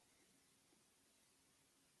in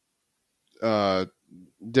a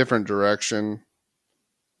different direction.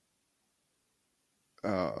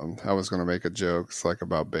 I was going to make a joke. It's like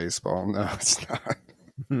about baseball. No, it's not.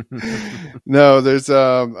 No, there's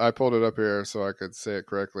I pulled it up here so I could say it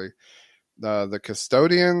correctly. The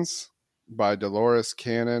Custodians by Dolores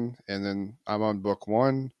Cannon, and then I'm on book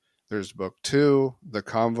 1. There's book 2, The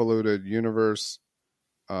Convoluted Universe,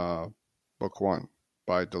 uh, book 1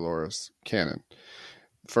 by Dolores Cannon.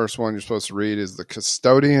 The first one you're supposed to read is The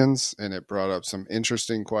Custodians, and it brought up some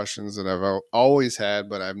interesting questions that I've always had,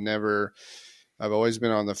 but I've always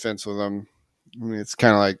been on the fence with them. I mean, it's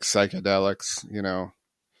kind of like psychedelics,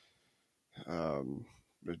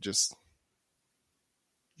 just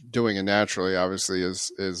doing it naturally obviously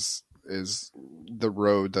is the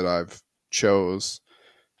road that I've chose,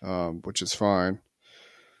 which is fine.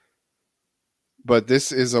 But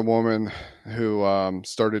this is a woman who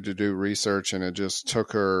started to do research, and it just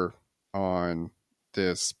took her on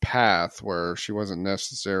this path where she wasn't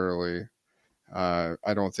necessarily, I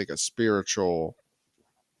don't think, a spiritual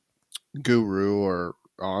guru or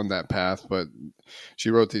on that path, but she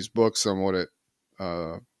wrote these books on what it,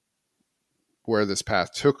 where this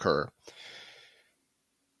path took her.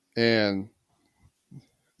 And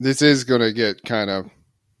this is going to get kind of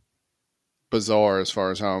bizarre as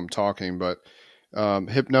far as how I'm talking, but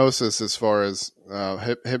hypnosis, as far as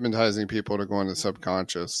hypnotizing people to go into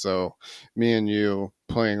subconscious. So me and you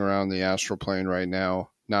playing around the astral plane right now,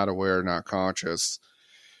 not aware, not conscious,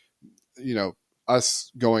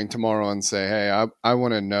 us going tomorrow and say, hey, I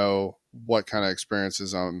want to know what kind of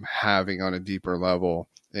experiences I'm having on a deeper level.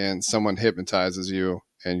 And someone hypnotizes you,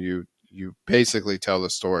 and you basically tell the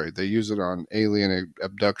story. They use it on alien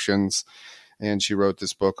abductions. And she wrote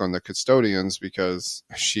this book on the Custodians because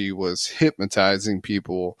she was hypnotizing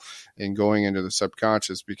people and going into the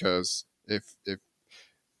subconscious. Because if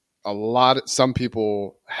some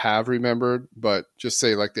people have remembered, but just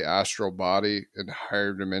say like the astral body and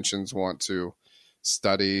higher dimensions want to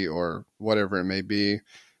study or whatever it may be,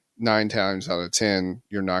 9 times out of 10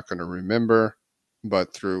 you're not going to remember.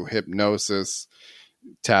 But through hypnosis,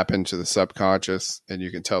 tap into the subconscious and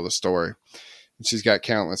you can tell the story. And she's got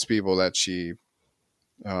countless people that she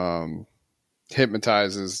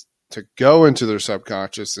hypnotizes to go into their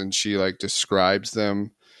subconscious, and she like describes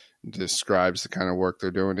them, describes the kind of work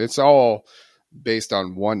they're doing. It's all based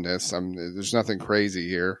on oneness. I mean, there's nothing crazy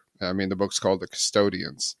here. I mean, the book's called The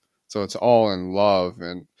Custodians, so it's all in love.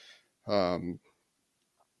 And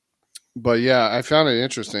but yeah, I found it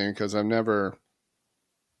interesting because I've never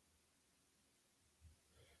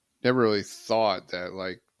really thought that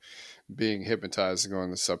like being hypnotized and going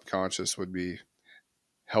to the subconscious would be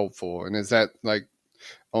helpful. And is that like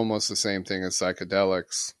almost the same thing as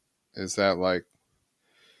psychedelics? Is that like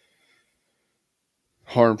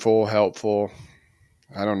harmful, helpful?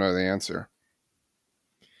 I don't know the answer.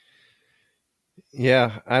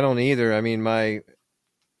 Yeah, I don't either. I mean, my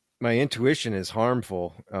intuition is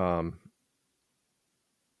harmful. I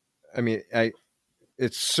mean,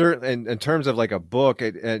 it's certain in terms of like a book.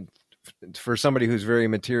 For somebody who's very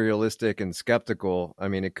materialistic and skeptical, I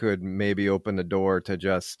mean, it could maybe open the door to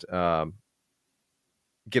just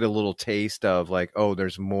get a little taste of like, oh,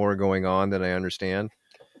 there's more going on than I understand.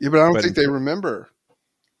 Yeah, but I don't But think they remember.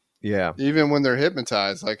 Yeah, Even when they're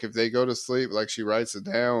hypnotized, like if they go to sleep, like she writes it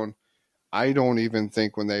down, I don't even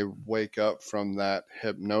think when they wake up from that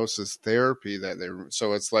hypnosis therapy that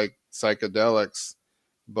so it's like psychedelics,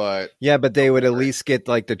 but yeah, but they would at least get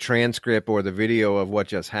like the transcript or the video of what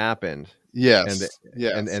just happened. yes, and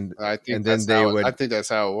yes, and I think and then they would. I think that's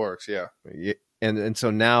how it works. Yeah, and so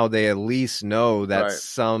now they at least know that right,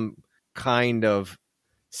 some kind of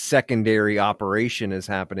secondary operation is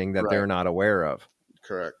happening that right, they're not aware of.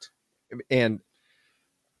 correct. And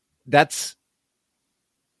that's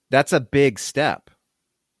a big step.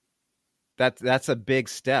 That's a big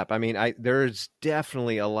step. I mean, there's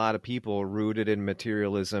definitely a lot of people rooted in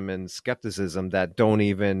materialism and skepticism that don't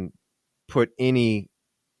even put any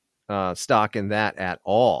stock in that at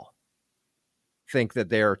all. Think that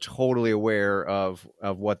they are totally aware of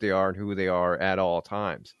what they are and who they are at all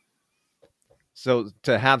times. So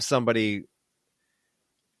to have somebody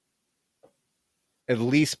at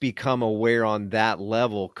least become aware on that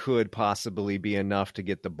level could possibly be enough to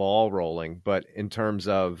get the ball rolling. But in terms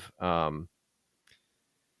of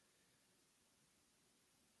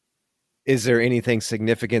is there anything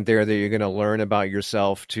significant there that you're going to learn about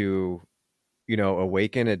yourself to,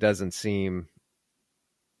 awaken? It doesn't seem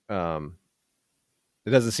It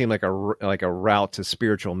doesn't seem like a route to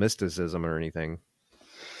spiritual mysticism or anything.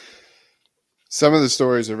 Some of the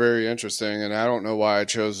stories are very interesting, and I don't know why I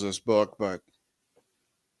chose this book, but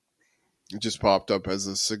it just popped up as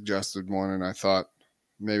a suggested one, and I thought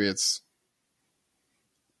maybe it's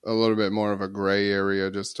a little bit more of a gray area,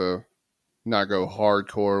 just to not go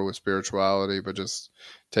hardcore with spirituality, but just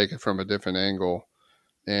take it from a different angle.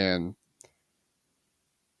 And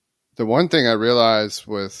the one thing I realized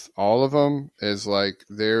with all of them is like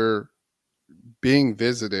they're being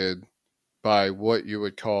visited by what you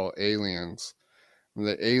would call aliens. And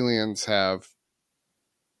the aliens have,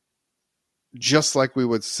 just like we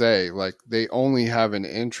would say, like they only have an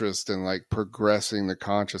interest in like progressing the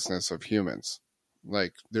consciousness of humans.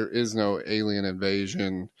 Like there is no alien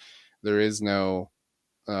invasion. There is no,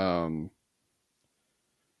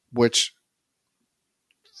 which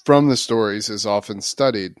from the stories is often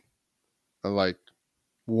studied, like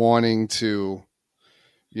wanting to,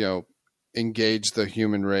 engage the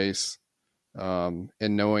human race, and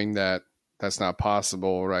knowing that that's not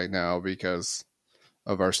possible right now because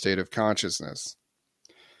of our state of consciousness.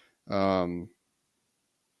 But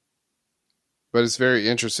it's very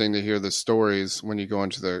interesting to hear the stories when you go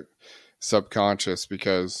into the subconscious,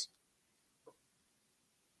 because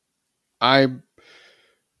I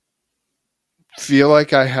feel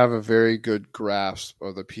like I have a very good grasp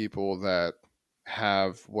of the people that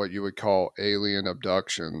have what you would call alien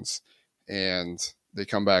abductions, and they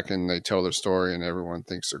come back and they tell their story and everyone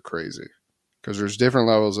thinks they're crazy, because there's different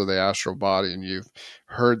levels of the astral body. And you've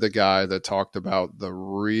heard the guy that talked about the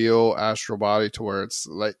real astral body, to where it's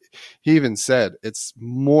like, he even said it's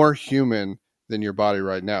more human than your body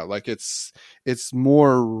right now. Like it's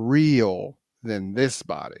more real than this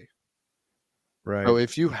body. Right. So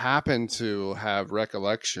if you happen to have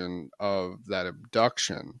recollection of that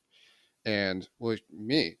abduction, and with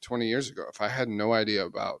me 20 years ago, if I had no idea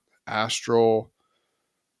about astral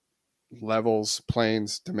levels,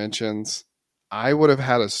 planes, dimensions, I would have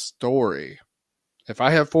had a story. If I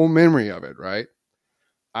have full memory of it, right?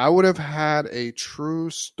 I would have had a true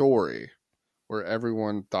story where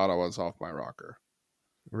everyone thought I was off my rocker.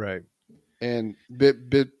 Right. And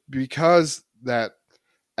because that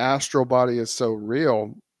astral body is so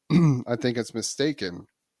real, I think it's mistaken.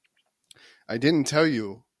 I didn't tell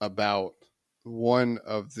you about one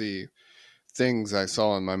of the things I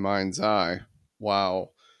saw in my mind's eye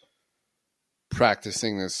while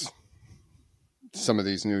practicing some of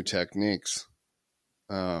these new techniques.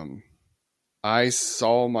 I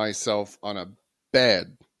saw myself on a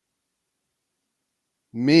bed,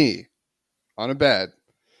 me on a bed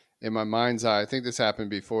in my mind's eye. I think this happened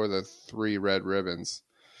before the 3 red ribbons,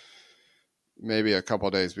 maybe a couple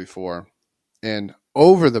days before. And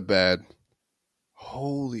over the bed,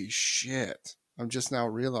 holy shit, I'm just now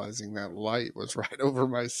realizing that light was right over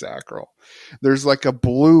my sacral. There's like a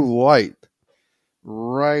blue light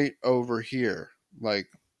right over here, like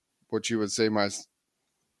what you would say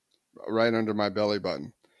right under my belly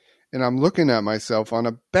button. And I'm looking at myself on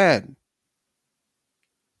a bed,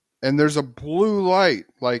 and there's a blue light,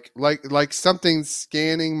 like something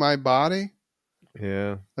scanning my body.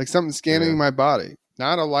 Yeah. Like something scanning my body.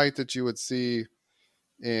 Not a light that you would see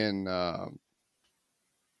in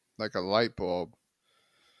like a light bulb.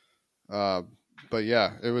 But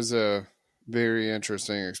yeah, it was a very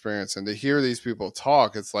interesting experience. And to hear these people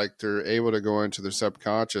talk, it's like they're able to go into their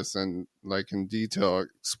subconscious and like in detail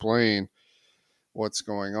explain what's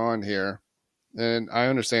going on here. And I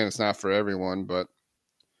understand it's not for everyone, but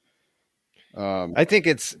I think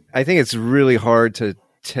it's really hard to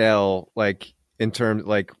tell, like in terms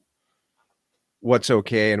like what's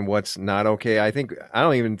okay and what's not okay. I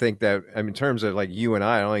don't even think that, I mean, in terms of like you and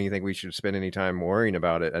I don't even think we should spend any time worrying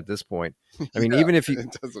about it at this point. I mean, even if you,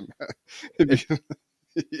 it doesn't matter.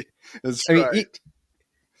 That's I mean, right.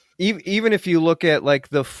 even if you look at like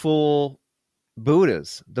the full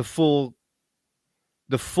Buddhas, the full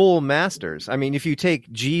masters. I mean, if you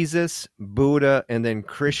take Jesus, Buddha, and then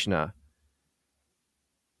Krishna,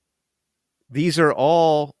 these are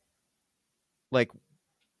all like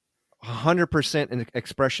 100%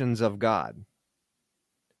 expressions of God.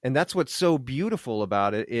 And that's what's so beautiful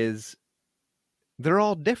about it, is they're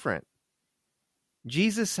all different.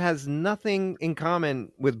 Jesus has nothing in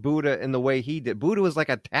common with Buddha in the way he did. Buddha was like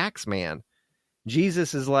a tax man.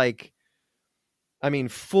 Jesus is like, I mean,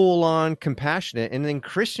 full on compassionate. And then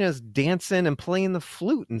Krishna's dancing and playing the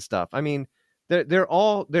flute and stuff. I mean, they're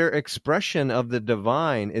all, their expression of the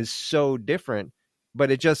divine is so different, but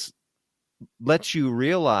it just lets you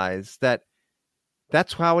realize that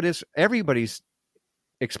that's how it is. Everybody's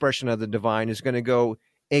expression of the divine is going to go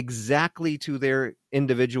exactly to their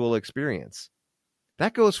individual experience.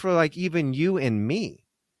 That goes for like even you and me.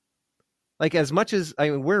 Like as much as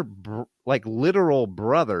we're like literal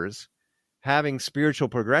brothers having spiritual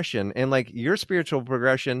progression, and like your spiritual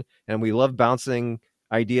progression, and we love bouncing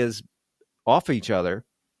ideas off each other,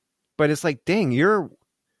 but it's like, dang, your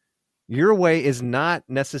way is not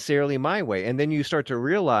necessarily my way. And then you start to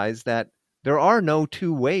realize that there are no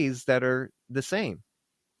two ways that are the same.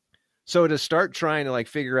 So to start trying to like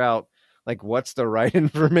figure out like what's the right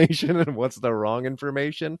information and what's the wrong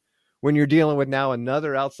information when you're dealing with now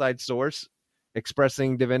another outside source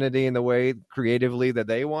expressing divinity in the way creatively that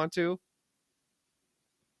they want to,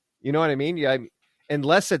 you know what I mean? Yeah.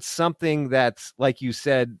 Unless it's something that's like you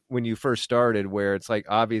said when you first started, where it's like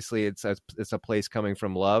obviously it's a place coming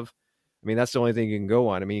from love. I mean, that's the only thing you can go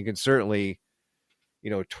on. I mean, you can certainly,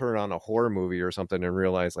 turn on a horror movie or something and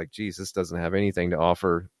realize like, geez, this doesn't have anything to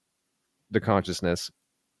offer the consciousness.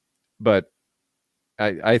 But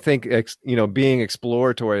I think, being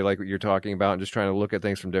exploratory, like what you're talking about, and just trying to look at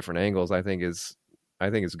things from different angles, I think is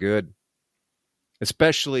good,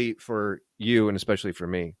 especially for you and especially for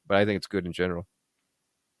me. But I think it's good in general.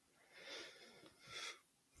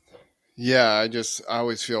 Yeah, I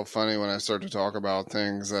always feel funny when I start to talk about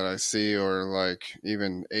things that I see, or like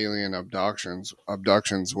even alien abductions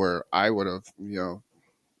where I would have,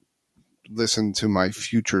 listened to my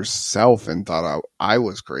future self and thought I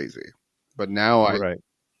was crazy. But now Right.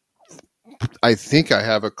 I think I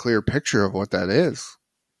have a clear picture of what that is.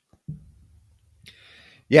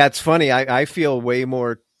 Yeah, it's funny. I feel way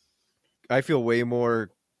more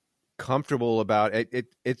comfortable about it.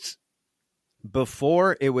 It's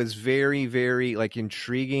before it was very, very like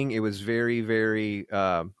intriguing. It was very, very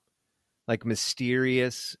like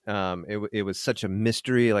mysterious. It was such a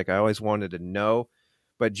mystery. Like I always wanted to know,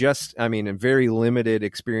 but just, I mean, a very limited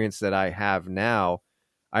experience that I have now,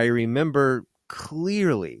 I remember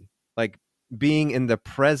clearly like being in the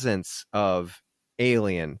presence of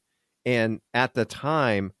alien. And at the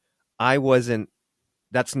time,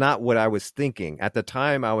 that's not what I was thinking. At the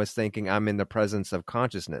time, I was thinking I'm in the presence of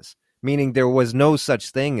consciousness, meaning there was no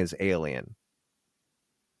such thing as alien.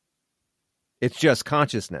 It's just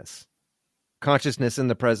consciousness in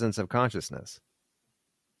the presence of consciousness.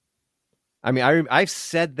 I mean, I've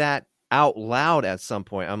said that out loud at some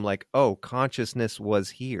point. I'm like, oh, consciousness was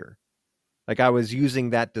here. Like I was using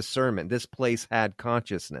that discernment. This place had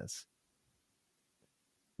consciousness.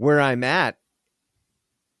 Where I'm at,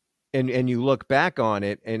 and you look back on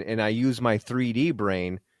it, and I use my 3D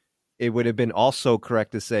brain, it would have been also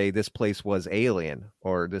correct to say this place was alien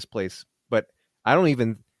or this place, but I don't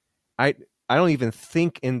even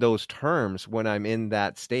think in those terms when I'm in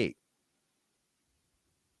that state.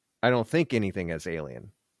 I don't think anything as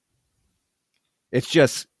alien. It's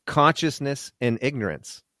just consciousness and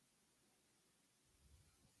ignorance.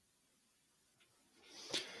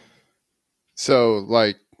 So,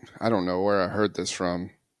 like, I don't know where I heard this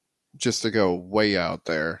from, just to go way out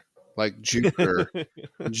there. Like Jupiter,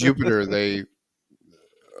 they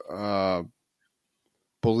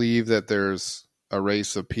believe that there's a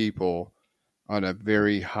race of people on a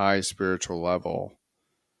very high spiritual level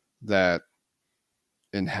that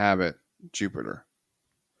inhabit Jupiter.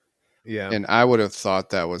 Yeah. And I would have thought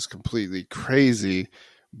that was completely crazy,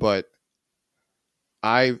 but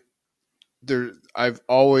I've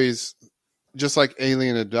always, just like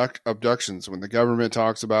alien abductions, when the government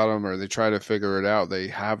talks about them or they try to figure it out, they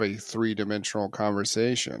have a 3-dimensional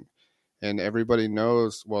conversation. And everybody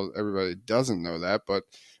knows, well, everybody doesn't know that, but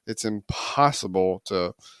it's impossible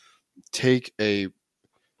to take a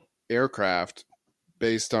aircraft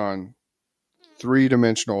based on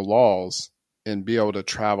 3-dimensional laws and be able to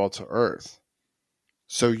travel to Earth.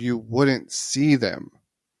 So you wouldn't see them.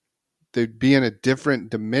 They'd be in a different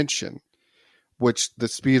dimension, which the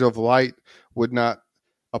speed of light would not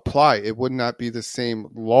apply. It would not be the same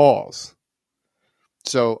laws.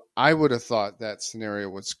 So I would have thought that scenario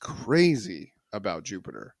was crazy about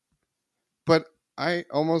Jupiter. But I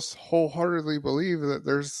almost wholeheartedly believe that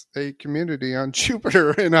there's a community on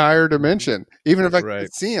Jupiter in a higher dimension, even if I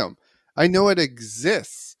can't see them. I know it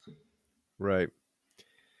exists. Right.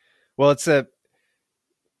 Well,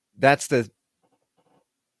 that's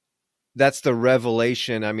the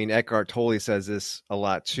revelation. I mean, Eckhart Tolle says this a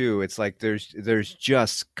lot too. It's like there's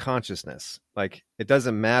just consciousness. Like it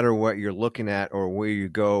doesn't matter what you're looking at or where you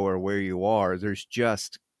go or where you are. There's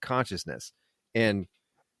just consciousness, and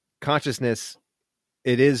consciousness,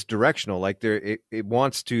 it is directional. Like it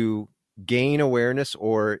wants to gain awareness,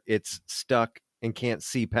 or it's stuck and can't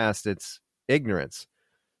see past its ignorance.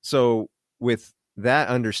 So with that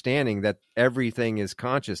understanding that everything is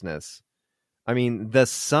consciousness, I mean, the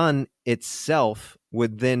sun itself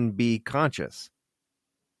would then be conscious.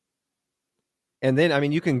 And then, I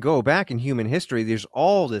mean, you can go back in human history, there's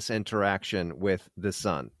all this interaction with the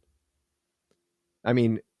sun. I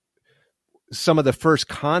mean, some of the first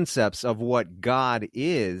concepts of what God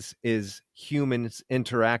is humans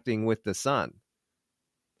interacting with the sun.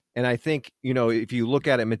 And I think, you know, if you look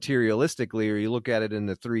at it materialistically or you look at it in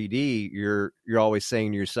the 3D, you're always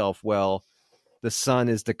saying to yourself, well, the sun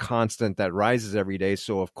is the constant that rises every day.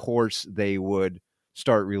 So, of course, they would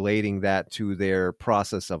start relating that to their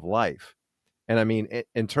process of life. And I mean,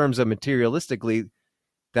 in terms of materialistically,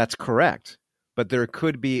 that's correct. But there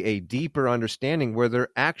could be a deeper understanding where there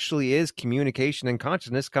actually is communication and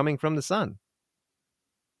consciousness coming from the sun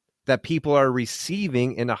that people are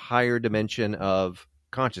receiving in a higher dimension of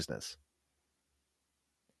consciousness.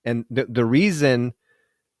 And the reason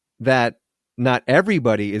that not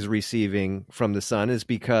everybody is receiving from the sun is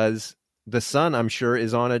because the sun, I'm sure,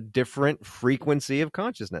 is on a different frequency of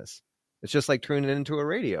consciousness. It's just like tuning into a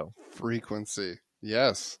radio. Frequency.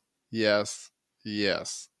 Yes. Yes.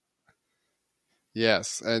 Yes.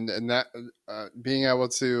 Yes. And that being able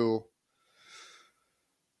to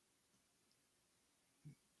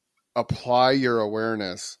apply your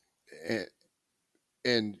awareness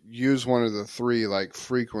and use one of the three, like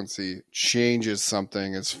frequency, changes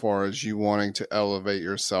something as far as you wanting to elevate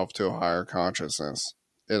yourself to a higher consciousness.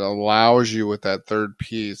 It allows you with that third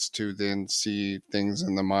piece to then see things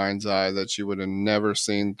in the mind's eye that you would have never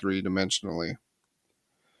seen three-dimensionally.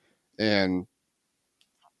 And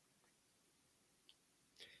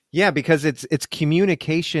yeah, because it's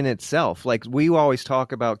communication itself. Like we always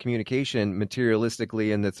talk about communication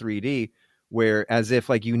materialistically in the 3D, where as if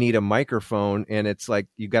like you need a microphone and it's like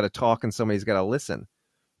you got to talk and somebody's got to listen.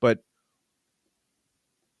 But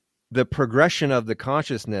the progression of the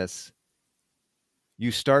consciousness,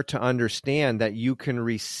 you start to understand that you can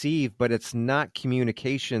receive, but it's not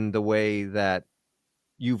communication the way that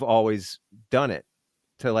you've always done it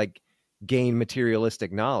to like gain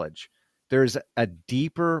materialistic knowledge. There's a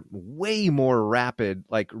deeper, way more rapid,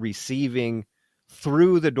 like receiving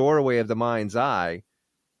through the doorway of the mind's eye.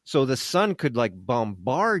 So the sun could like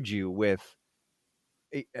bombard you with,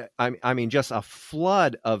 I mean, just a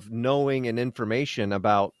flood of knowing and information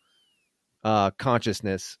about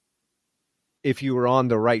consciousness if you were on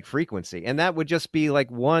the right frequency. And that would just be like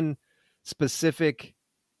one specific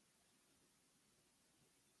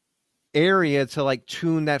area to like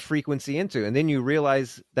tune that frequency into. And then you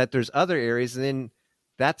realize that there's other areas, and then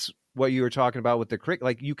that's what you were talking about with the crick.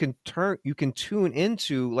 Like you can tune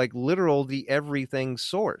into like literal the everything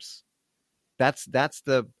source. That's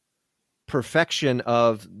the perfection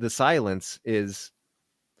of the silence is,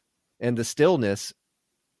 and the stillness.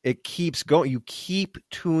 It keeps going. You keep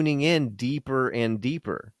tuning in deeper and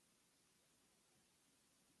deeper.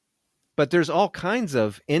 But there's all kinds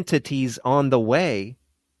of entities on the way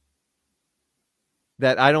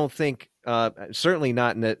that I don't think, certainly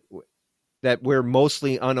not in that we're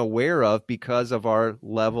mostly unaware of because of our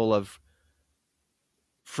level of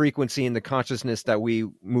frequency in the consciousness that we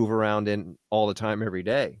move around in all the time, every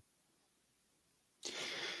day.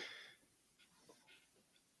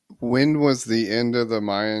 when was the end of the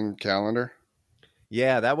Mayan calendar?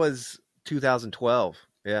 Yeah, that was 2012.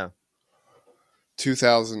 Yeah.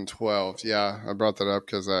 2012. Yeah, I brought that up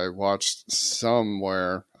because I watched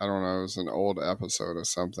somewhere, I don't know, it was an old episode of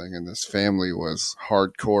something, and this family was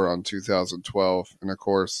hardcore on 2012. And of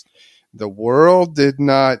course, the world did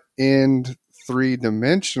not end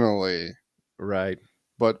three-dimensionally. Right.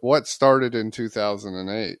 But what started in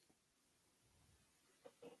 2008?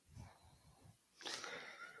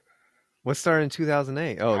 What started in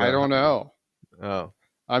 2008? Oh, I don't know. Oh.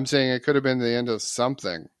 I'm saying it could have been the end of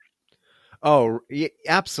something. Oh, yeah,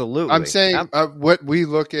 absolutely. I'm saying what we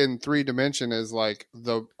look in three dimension is like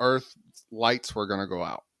the Earth lights were going to go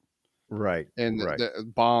out. Right. And right. the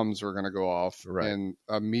bombs were going to go off. Right. And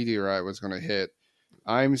a meteorite was going to hit.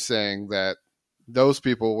 I'm saying that those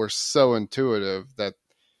people were so intuitive that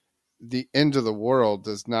the end of the world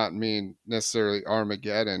does not mean necessarily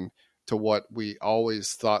Armageddon to what we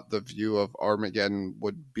always thought the view of Armageddon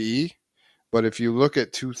would be. But if you look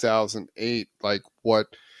at 2008, like what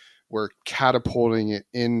we're catapulting it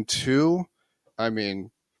into, I mean,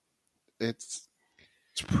 it's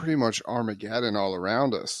pretty much Armageddon all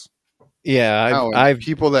around us. Yeah, I've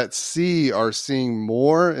people that see are seeing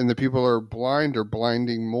more, and the people that are blind are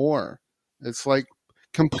blinding more. It's like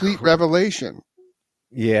complete revelation.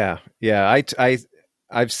 Yeah, I've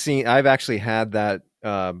actually had that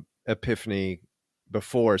epiphany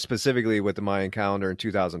before, specifically with the Mayan calendar in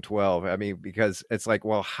 2012. I mean, because it's like,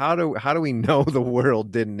 well, how do we know the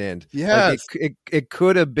world didn't end? Yes. Like it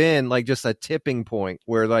could have been like just a tipping point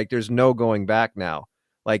where like there's no going back now.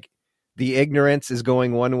 Like the ignorance is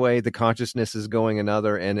going one way, the consciousness is going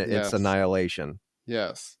another, and it's Yes. annihilation.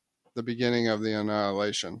 Yes. The beginning of the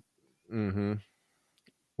annihilation. Mm-hmm.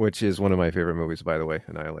 Which is one of my favorite movies, by the way,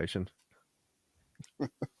 Annihilation.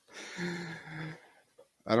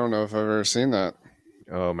 I don't know if I've ever seen that.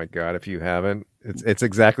 Oh my god, if you haven't, it's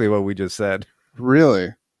exactly what we just said. Really?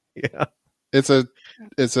 Yeah. It's a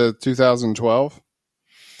 2012.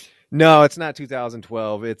 No, it's not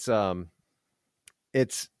 2012. It's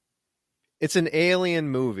it's an alien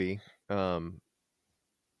movie. But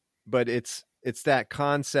it's that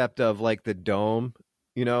concept of like the dome,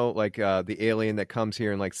 like the alien that comes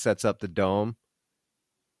here and like sets up the dome.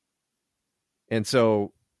 And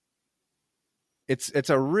so it's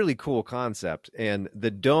a really cool concept, and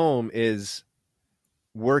the dome is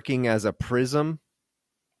working as a prism.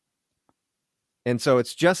 And so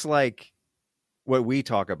it's just like what we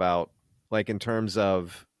talk about, like in terms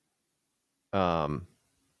of um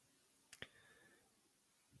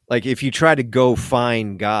like if you try to go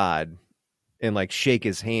find God and like shake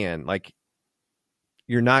his hand, like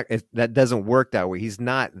you're not, that doesn't work that way. He's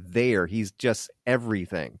not there. He's just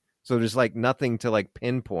everything. So there's like nothing to like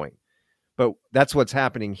pinpoint. But that's what's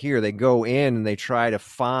happening here. They go in and they try to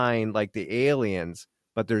find like the aliens,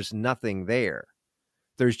 but there's nothing there.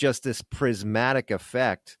 There's just this prismatic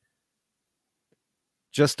effect,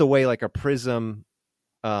 just the way like a prism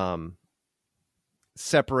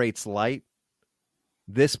separates light.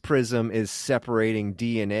 This prism is separating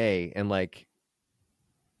DNA and like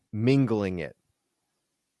mingling it.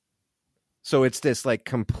 So it's this like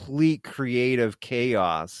complete creative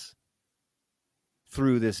chaos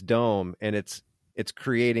through this dome, and it's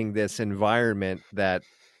creating this environment that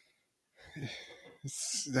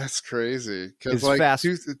That's crazy. Because is like fast.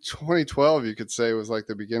 2012, you could say was like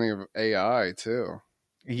the beginning of AI too.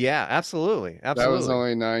 Yeah, absolutely. That was Absolutely.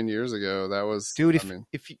 only 9 years ago. That was, Dude, I mean,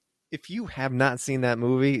 if you have not seen that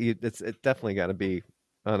movie, it's definitely got to be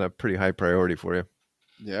on a pretty high priority for you.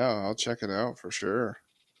 yeah, I'll check it out for sure.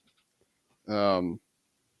 Um,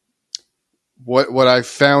 what I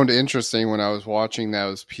found interesting when I was watching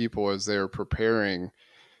those people as they were preparing,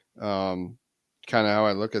 kind of how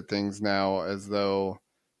I look at things now, as though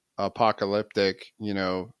apocalyptic,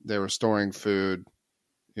 they were storing food,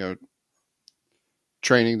 you know,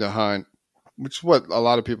 training to hunt, which is what a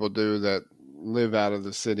lot of people do that live out of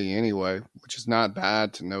the city anyway, which is not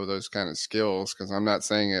bad to know those kind of skills, because I'm not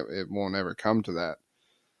saying it won't ever come to that.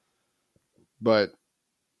 But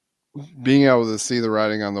being able to see the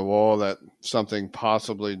writing on the wall that something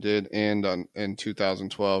possibly did end in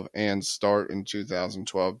 2012 and start in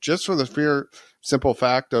 2012, just for the simple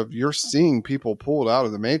fact of you're seeing people pulled out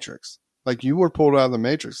of the matrix. Like you were pulled out of the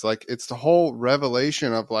matrix. Like it's the whole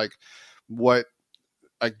revelation of like what,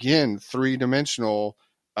 again, three-dimensional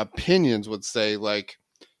opinions would say, like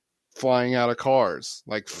flying out of cars,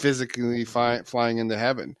 like physically flying into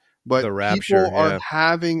heaven. But The rapture, people are yeah.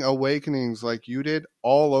 having awakenings like you did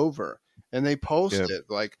all over, and they post Yeah. it.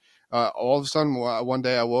 Like all of a sudden, one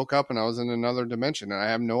day I woke up and I was in another dimension, and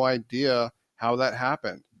I have no idea how that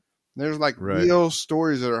happened. There's like Right. real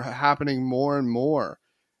stories that are happening more and more.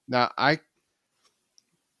 Now, I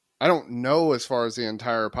don't know as far as the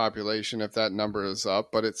entire population if that number is up,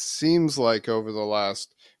 but it seems like over the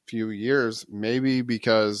last few years, maybe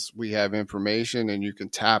because we have information and you can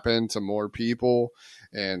tap into more people,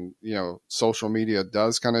 and social media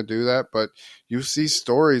does kind of do that. But you see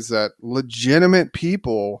stories that legitimate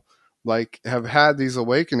people like have had these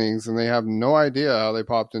awakenings and they have no idea how they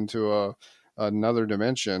popped into another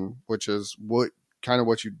dimension, which is what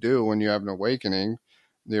you do when you have an awakening.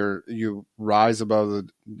 You rise above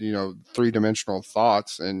the three-dimensional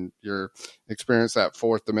thoughts, and you're experience that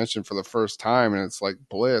fourth dimension for the first time, and it's like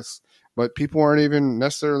bliss. But people aren't even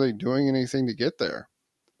necessarily doing anything to get there.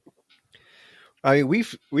 I mean,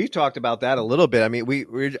 we've talked about that a little bit. I mean,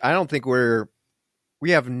 I don't think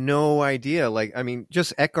we have no idea. Like, I mean,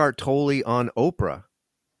 just Eckhart Tolle on Oprah.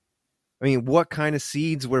 I mean, what kind of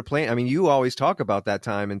seeds we're planting? I mean, you always talk about that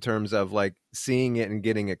time in terms of like seeing it and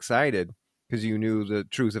getting excited because you knew the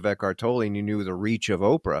truth of Eckhart Tolle and you knew the reach of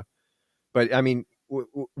Oprah. But I mean,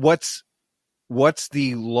 what's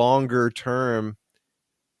the longer term?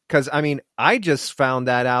 Because I mean, I just found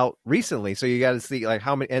that out recently. So you got to see like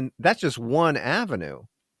how many, and that's just one avenue.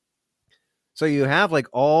 So you have like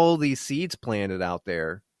all these seeds planted out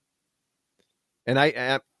there, and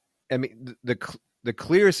I mean, the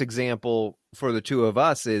clearest example for the two of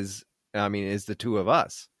us is the two of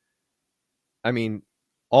us. I mean,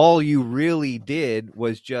 all you really did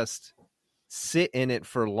was just sit in it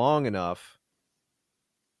for long enough,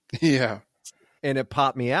 Yeah. and it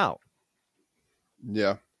popped me out.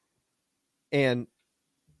 Yeah. And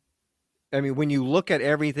I mean, when you look at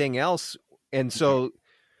everything else, and so,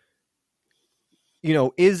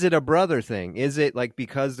 is it a brother thing? Is it like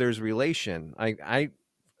because there's relation?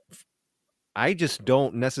 I just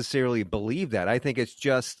don't necessarily believe that. I think it's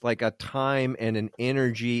just like a time and an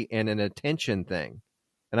energy and an attention thing.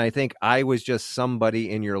 And I think I was just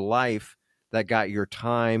somebody in your life that got your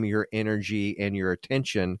time, your energy, and your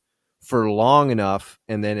attention for long enough,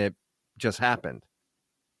 and then it just happened.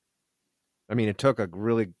 I mean, it took a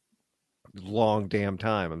really long damn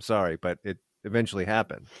time. I'm sorry, but it eventually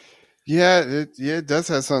happened. Yeah, it does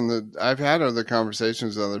have something that I've had other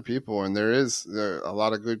conversations with other people, and there a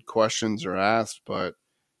lot of good questions are asked, but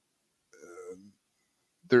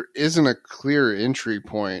there isn't a clear entry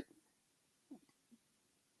point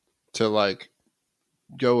to like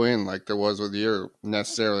go in like there was with you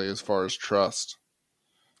necessarily as far as trust.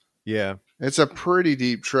 Yeah. It's a pretty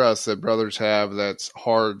deep trust that brothers have that's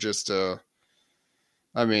hard just to,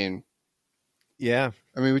 I mean, Yeah.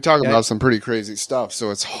 we talk Yeah. about some pretty crazy stuff,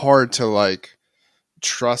 so it's hard to like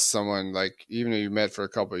trust someone like even if you met for a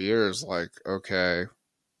couple of years like okay,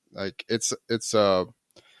 like it's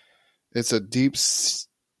a deep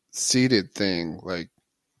seated thing like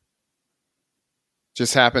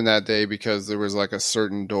just happened that day because there was like a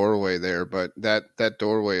certain doorway there, but that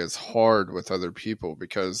doorway is hard with other people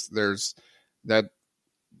because there's that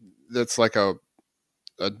that's like a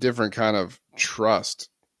different kind of trust.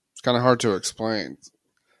 It's kind of hard to explain.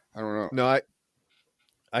 I don't know. No,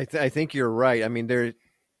 I think you're right. I mean,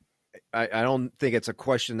 I don't think it's a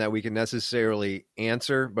question that we can necessarily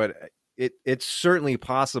answer, but it's certainly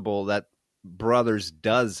possible that brothers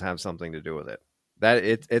does have something to do with it. That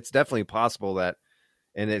it's definitely possible that,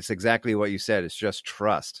 and it's exactly what you said. It's just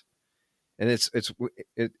trust, and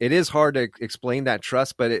it is hard to explain that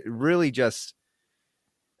trust, but it really just,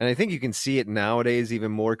 and I think you can see it nowadays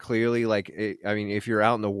even more clearly. Like, I mean, if you're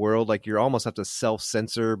out in the world, like you almost have to self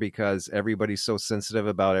censor because everybody's so sensitive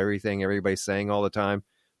about everything everybody's saying all the time.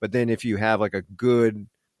 But then if you have like a good,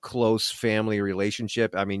 close family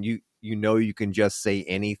relationship, I mean, you can just say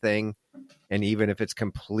anything, and even if it's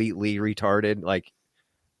completely retarded, like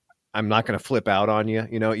I'm not going to flip out on you.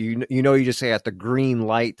 You just say at the green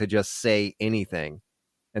light to just say anything,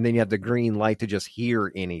 and then you have the green light to just hear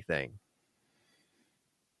anything.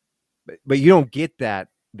 But you don't get that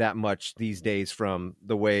much these days from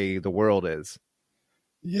the way the world is.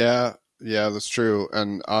 Yeah, yeah, that's true.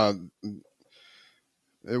 And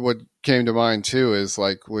what came to mind too is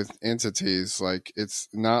like with entities, like it's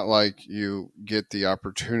not like you get the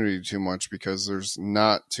opportunity too much because there's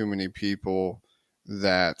not too many people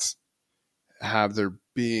that have their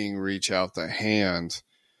being reach out the hand.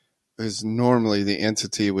 Is normally the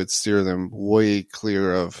entity would steer them way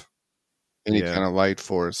clear of any Yeah. kind of light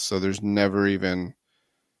force. So there's never even,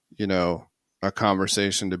 you know, a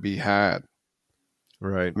conversation to be had.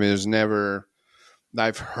 Right. I mean, there's never,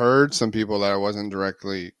 I've heard some people that I wasn't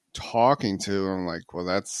directly talking to. I'm like, well,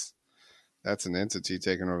 that's an entity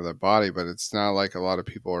taking over the body, but it's not like a lot of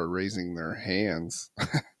people are raising their hands.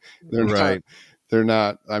 they're not, Right. they're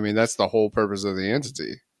not, I mean, that's the whole purpose of the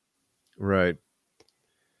entity. Right.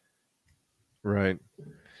 Right.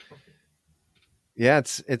 Yeah,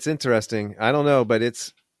 it's interesting. I don't know, but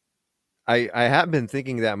I have been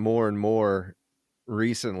thinking that more and more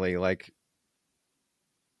recently, like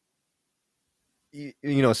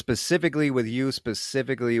specifically with you,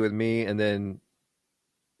 specifically with me, and then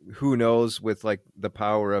who knows with like the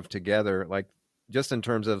power of together, like just in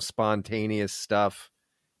terms of spontaneous stuff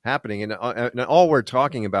happening, and all we're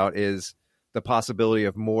talking about is the possibility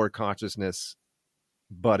of more consciousness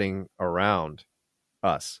budding around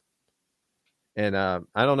us. And I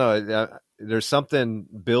don't know, there's something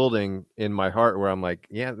building in my heart where I'm like,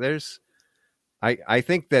 yeah, I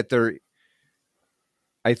think that the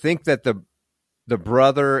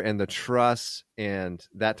brother and the trust and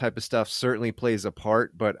that type of stuff certainly plays a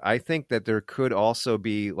part, but I think that there could also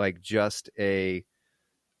be like just a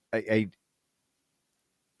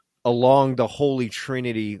along the Holy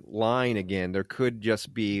Trinity line again. There could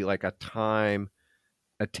just be like a time,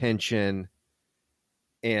 attention,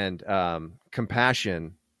 and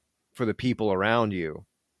compassion for the people around you,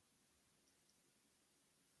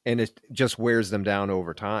 and it just wears them down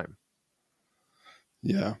over time.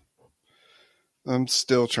 Yeah. I'm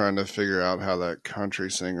still trying to figure out how that country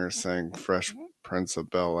singer sang Fresh Prince of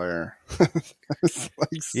Bel Air. It's like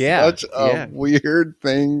Yeah, such a yeah, weird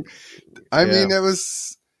thing. I yeah, mean,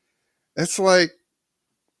 it's like,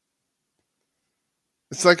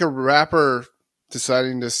 it's like a rapper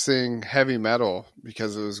deciding to sing heavy metal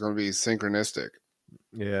because it was going to be synchronistic.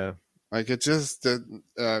 yeah. Like it just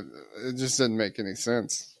didn't make any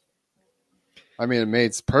sense. I mean, it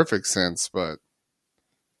made perfect sense, but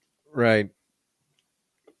Right.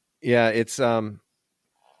 Yeah, it's that's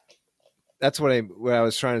what I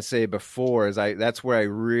was trying to say before is that's where I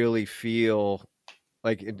really feel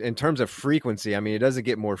like in terms of frequency. I mean, it doesn't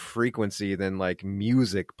get more frequency than like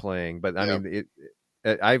music playing, but I yeah, mean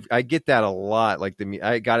I get that a lot. Like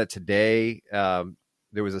I got it today.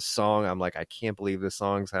 There was a song. I'm like, I can't believe this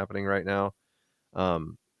song's happening right now.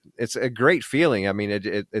 Um, it's a great feeling. I mean,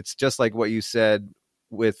 it's just like what you said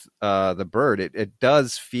with the bird. It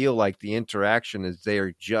does feel like the interaction is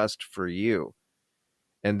there just for you.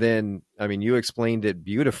 And then, I mean, you explained it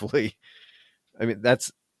beautifully. I mean,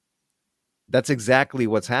 that's exactly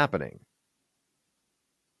what's happening.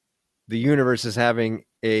 The universe is having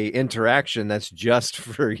a interaction that's just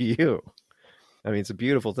for you. I mean, it's a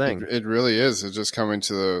beautiful thing. it really is. It's just coming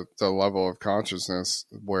to the level of consciousness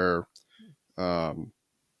where um,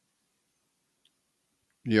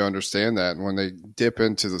 you understand that. And when they dip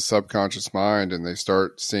into the subconscious mind and they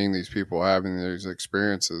start seeing these people having these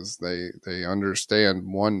experiences, they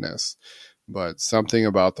understand oneness. But something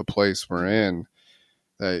about the place we're in,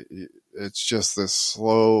 that it's just this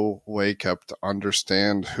slow wake up to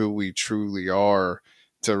understand who we truly are,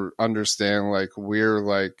 to understand like we're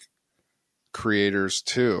like creators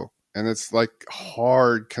too. And it's like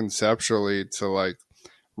hard conceptually to like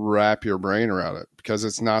wrap your brain around it, because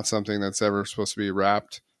it's not something that's ever supposed to be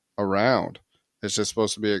wrapped around. It's just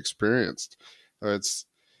supposed to be experienced. It's,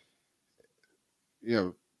 you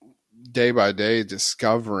know, day by day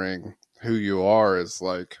discovering who you are is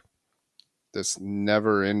like this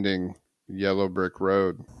never ending yellow brick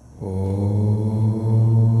road. Oh.